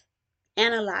build,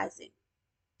 analyzing,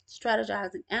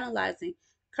 strategizing, analyzing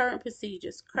current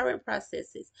procedures, current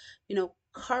processes,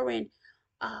 current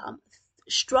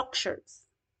structures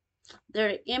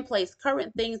that are in place,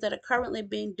 current things that are currently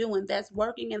being doing, that's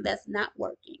working and that's not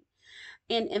working,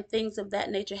 and things of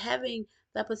that nature. Having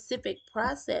the specific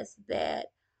process that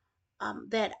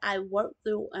I work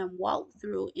through and walk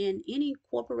through in any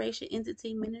corporation,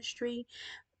 entity, ministry,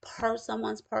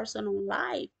 someone's personal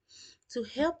life to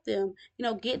help them,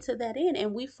 get to that end.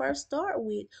 And we first start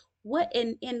with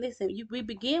and listen, we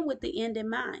begin with the end in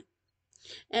mind.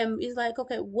 And it's like,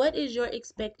 okay, what is your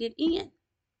expected end?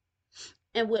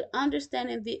 And with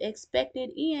understanding the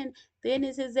expected end, then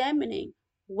is examining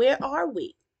where are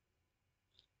we?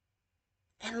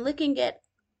 And looking at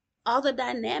all the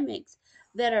dynamics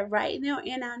that are right now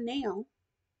in our now,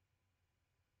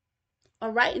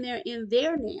 or right there in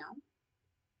their now,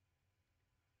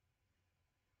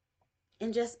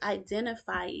 and just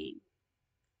identifying,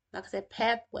 like I said,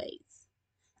 pathways,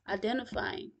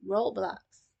 identifying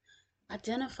roadblocks,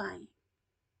 identifying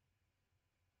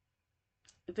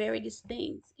various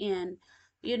things. And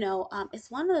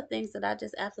it's one of the things that I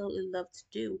just absolutely love to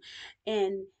do.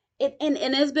 And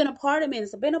it's been a part of me.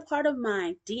 It's been a part of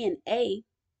my DNA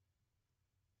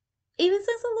even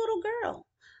since a little girl.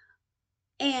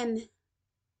 And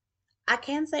I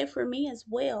can say for me as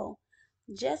well,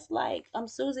 just like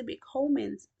Susie B.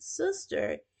 Coleman's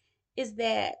sister, is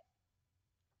that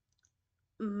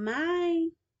my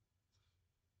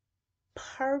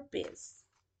purpose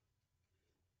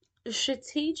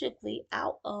strategically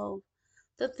out of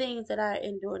the things that I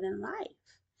endured in life.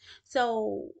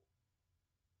 So,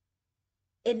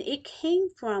 and it came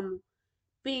from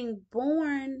being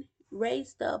born,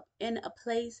 raised up in a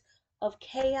place of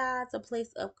chaos, a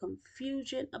place of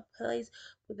confusion, a place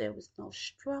where there was no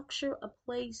structure, a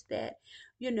place that,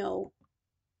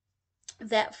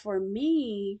 that for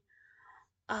me,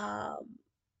 um,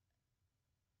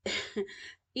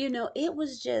 it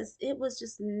was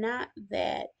just not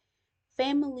that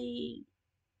family.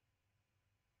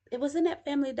 It wasn't that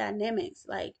family dynamics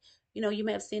like you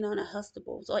may have seen on a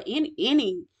Hustables or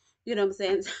any what I'm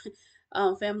saying,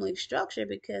 family structure,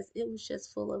 because it was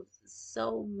just full of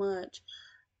so much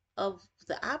of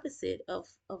the opposite of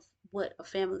what a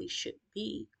family should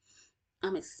be,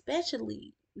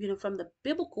 especially from the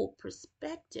biblical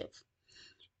perspective.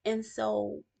 And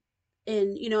so,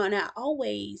 and I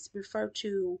always refer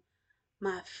to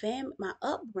my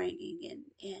upbringing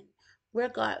and where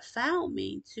God found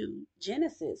me to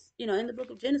Genesis, in the book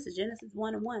of Genesis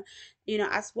 1:1.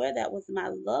 I swear that was my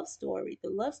love story, the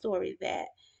love story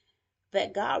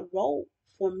that God wrote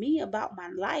for me about my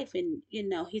life. And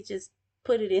he just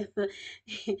put it in the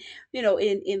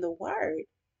in the word,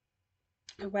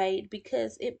 right?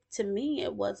 Because it to me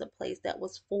it was a place that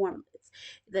was formless,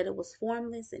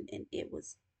 and it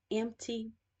was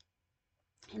empty,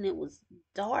 and it was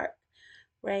dark,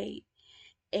 right?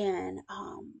 And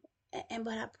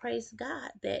but I praise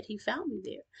God that he found me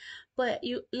there. But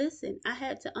you listen, I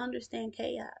had to understand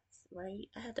chaos, right?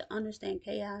 I had to understand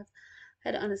chaos. I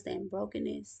had to understand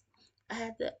brokenness. I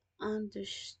had to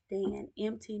understand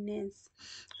emptiness.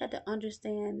 I had to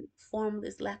understand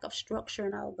formless, lack of structure,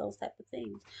 and all of those type of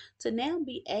things, to now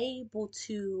be able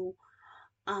to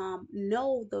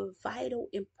know the vital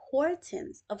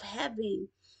importance of having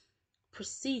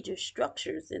procedures,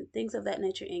 structures, and things of that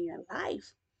nature in your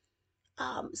life,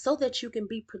 so that you can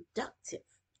be productive,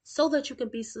 so that you can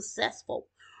be successful,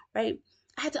 right?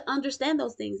 I had to understand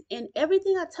those things, and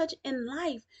everything I touch in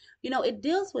life, it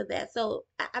deals with that. So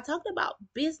I talked about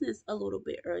business a little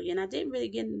bit earlier, and I didn't really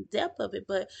get in depth of it,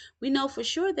 but we know for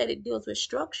sure that it deals with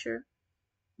structure.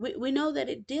 We know that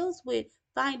it deals with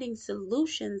finding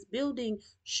solutions, building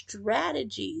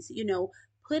strategies,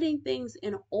 putting things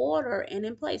in order and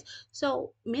in place.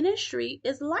 So ministry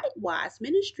is likewise.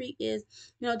 Ministry is,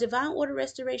 divine order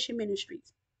restoration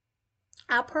ministries.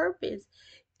 Our purpose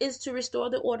is to restore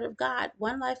the order of God,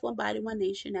 one life, one body, one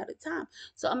nation at a time.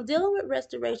 So I'm dealing with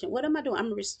restoration. What am I doing?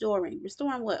 I'm restoring.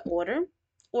 Restoring what? Order.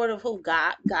 Order of who?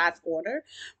 God. God's order,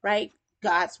 right?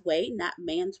 God's way, not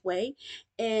man's way.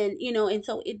 And and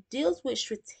so it deals with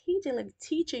strategically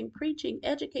teaching, preaching,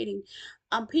 educating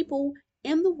people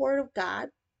in the word of God,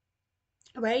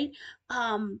 right?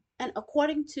 And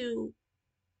according to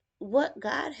what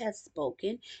God has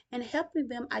spoken, and helping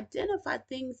them identify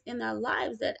things in their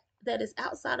lives that is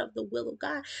outside of the will of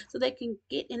God, so they can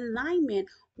get in alignment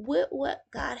with what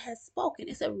God has spoken.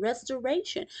 It's a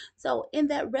restoration. So in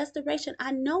that restoration,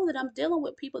 I know that I'm dealing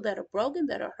with people that are broken,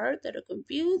 that are hurt, that are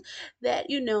confused, that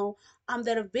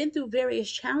that have been through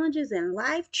various challenges in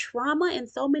life, trauma, and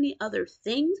so many other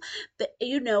things that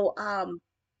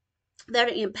that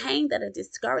are in pain, that are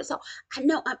discouraged. So I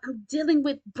know I'm dealing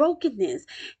with brokenness,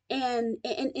 and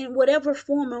in whatever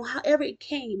form or however it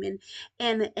came,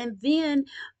 and then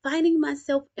finding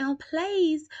myself in a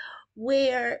place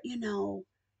where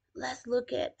let's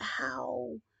look at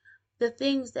how the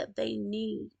things that they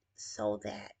need, so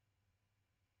that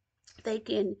they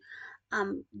can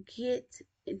get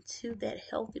into that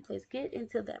healthy place, get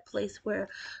into that place where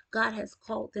God has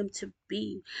called them to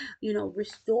be,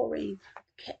 restoring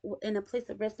in a place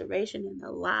of restoration in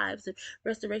their lives, and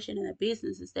restoration in their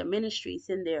businesses, their ministries,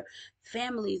 in their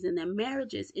families, in their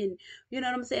marriages, in, you know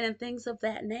what I'm saying, and things of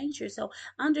that nature. So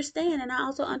understand, and I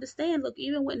also understand, look,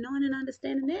 even with knowing and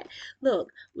understanding that,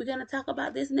 look, we're going to talk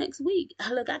about this next week.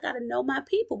 Look, I got to know my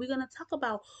people. We're going to talk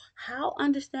about how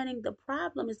understanding the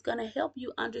problem is going to help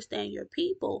you understand your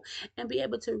people and be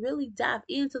able to really dive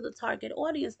into the target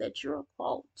audience that you're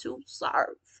called to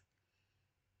serve.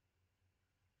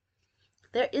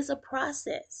 There is a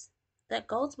process that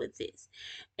goes with this.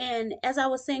 And as I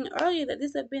was saying earlier, that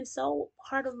this has been so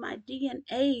part of my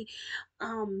DNA,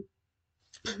 um,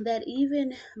 that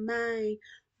even my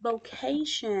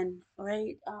vocation,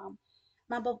 right?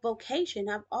 My vocation,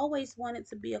 I've always wanted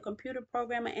to be a computer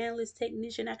programmer, analyst,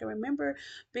 technician. I can remember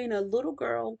being a little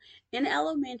girl in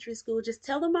elementary school, just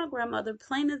telling my grandmother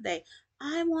plain as day,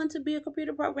 I want to be a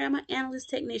computer programmer, analyst,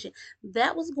 technician.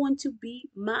 That was going to be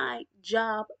my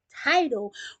job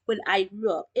title when I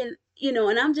grew up. And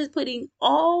I'm just putting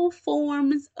all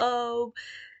forms of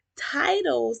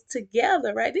titles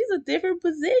together, right? These are different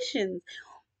positions.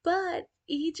 But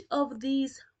each of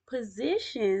these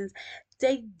positions,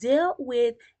 they dealt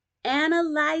with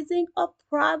analyzing a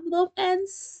problem and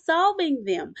solving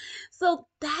them. So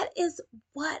that is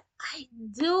what I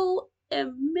do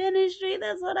in ministry.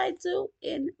 That's what I do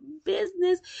in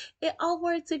business. It all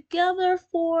works together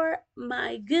for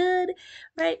my good,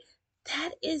 right?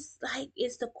 That is like,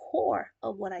 it's the core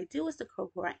of what I do. It's the core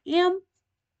of who I am.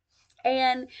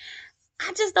 And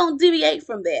I just don't deviate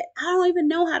from that. I don't even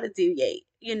know how to deviate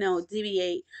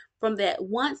from that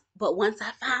once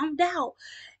I found out,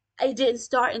 it didn't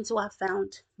start until I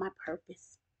found my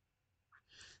purpose.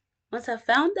 Once I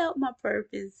found out my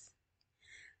purpose,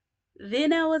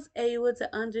 then I was able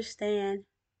to understand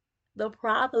the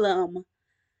problem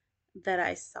that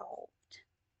I solved.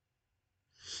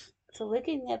 So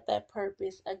looking at that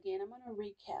purpose again, I'm going to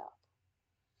recap.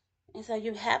 And so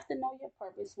you have to know your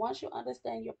purpose. Once you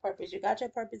understand your purpose, you got your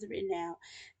purpose written down.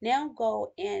 Now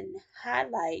go and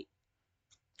highlight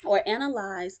or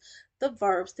analyze the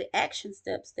verbs, the action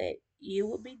steps that you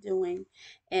will be doing,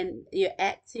 and your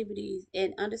activities,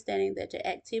 and understanding that your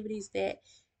activities that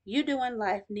you do in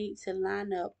life need to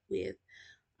line up with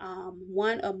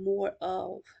one or more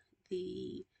of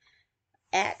the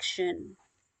actions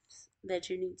that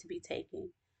you need to be taking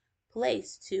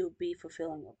place to be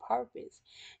fulfilling your purpose.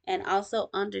 And also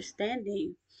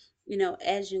understanding,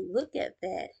 as you look at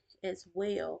that as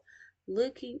well,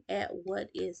 looking at what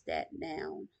is that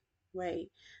noun, right?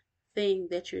 Thing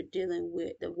that you're dealing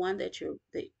with, the one that you're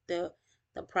the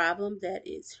problem that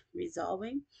is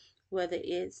resolving, whether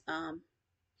it's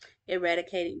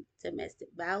eradicating domestic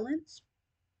violence,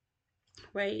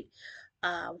 right?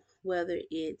 Whether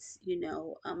it's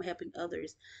helping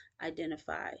others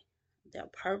identify their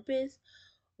purpose,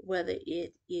 whether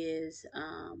it is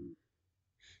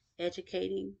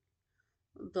educating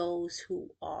those who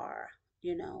are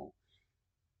you know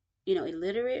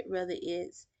illiterate, whether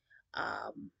it's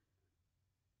um,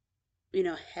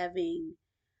 having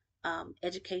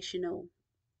educational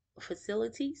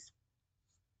facilities,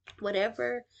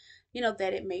 whatever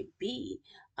that it may be,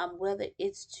 whether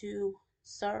it's to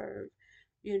serve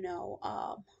you know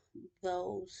um,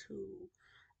 those who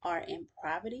are in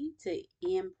poverty,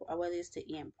 or whether it's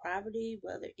to end poverty,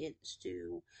 whether it's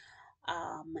to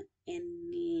um,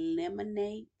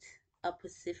 eliminate a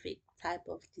specific type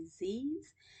of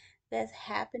disease that's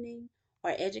happening,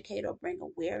 or educate or bring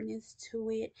awareness to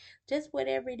it, just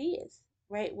whatever it is,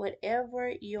 right?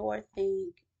 Whatever your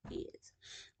thing is,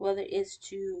 whether it's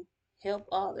to help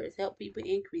others, help people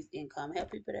increase income,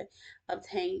 help people to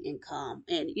obtain income,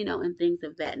 and things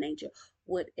of that nature,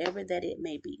 whatever that it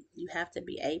may be, you have to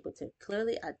be able to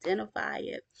clearly identify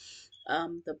it.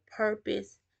 The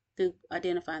purpose, through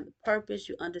identifying the purpose,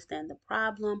 you understand the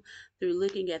problem through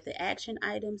looking at the action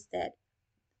items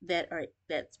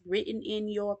that's written in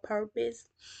your purpose,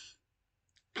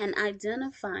 and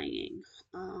identifying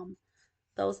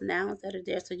those nouns that are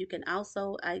there, so you can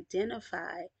also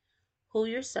identify who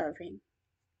you're serving,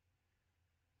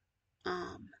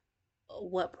 um,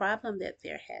 what problem that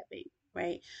they're having,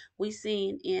 right? We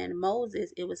seen in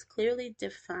Moses, it was clearly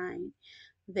defined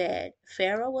that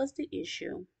Pharaoh was the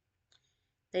issue.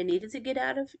 They needed to get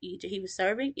out of Egypt. He was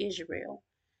serving Israel,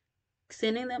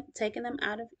 taking them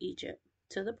out of Egypt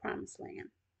to the promised land.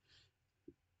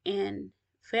 And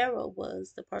Pharaoh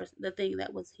was the thing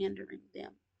that was hindering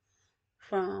them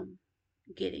from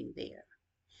getting there.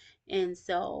 And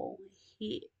so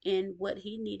what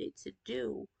he needed to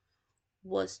do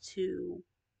was to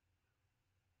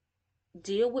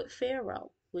deal with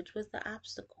Pharaoh, which was the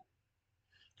obstacle,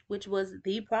 which was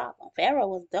the problem. Pharaoh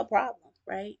was the problem,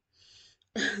 right?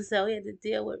 So he had to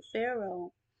deal with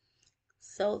Pharaoh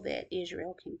so that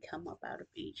Israel can come up out of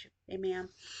Egypt. Amen.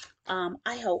 I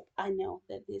know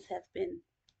that this has been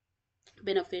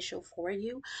beneficial for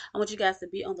you. I want you guys to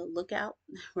be on the lookout,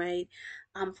 right?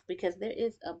 Because there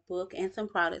is a book and some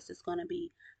products that's going to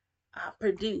be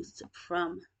produced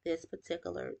from this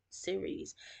particular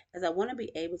series, as I want to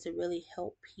be able to really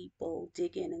help people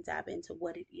dig in and dive into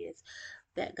what it is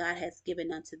that God has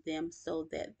given unto them, so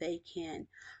that they can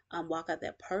walk out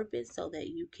their purpose, so that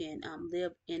you can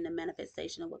live in the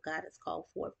manifestation of what God has called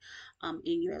forth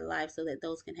in your life, so that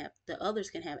the others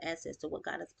can have access to what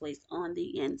God has placed on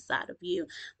the inside of you.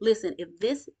 Listen, if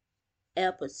this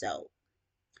episode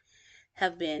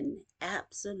have been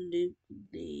absolutely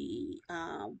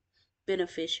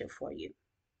beneficial for you,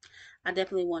 I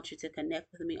definitely want you to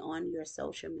connect with me on your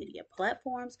social media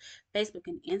platforms, Facebook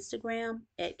and Instagram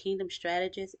at Kingdom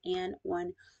Strategist, and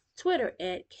on Twitter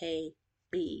at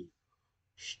KB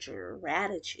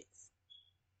Strategist.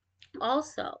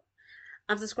 Also,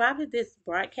 subscribe to this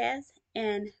broadcast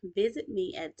and visit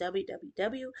me at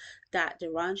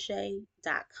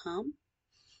www.derashay.com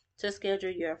to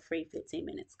schedule your free 15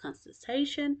 minutes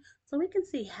consultation so we can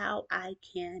see how I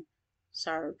can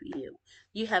serve you.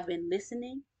 You have been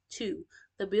listening to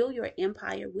the Build Your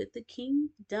Empire with the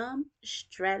Kingdom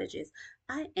Strategist.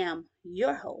 I am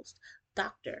your host,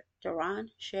 Dr.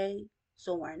 Derashay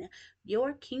Zorn,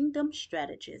 your Kingdom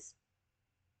Strategist,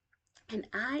 and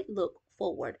I look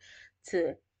forward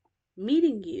to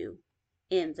meeting you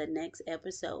in the next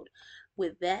episode.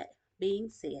 With that being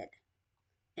said,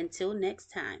 until next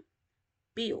time,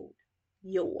 build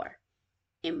your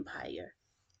empire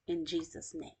in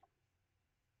Jesus' name.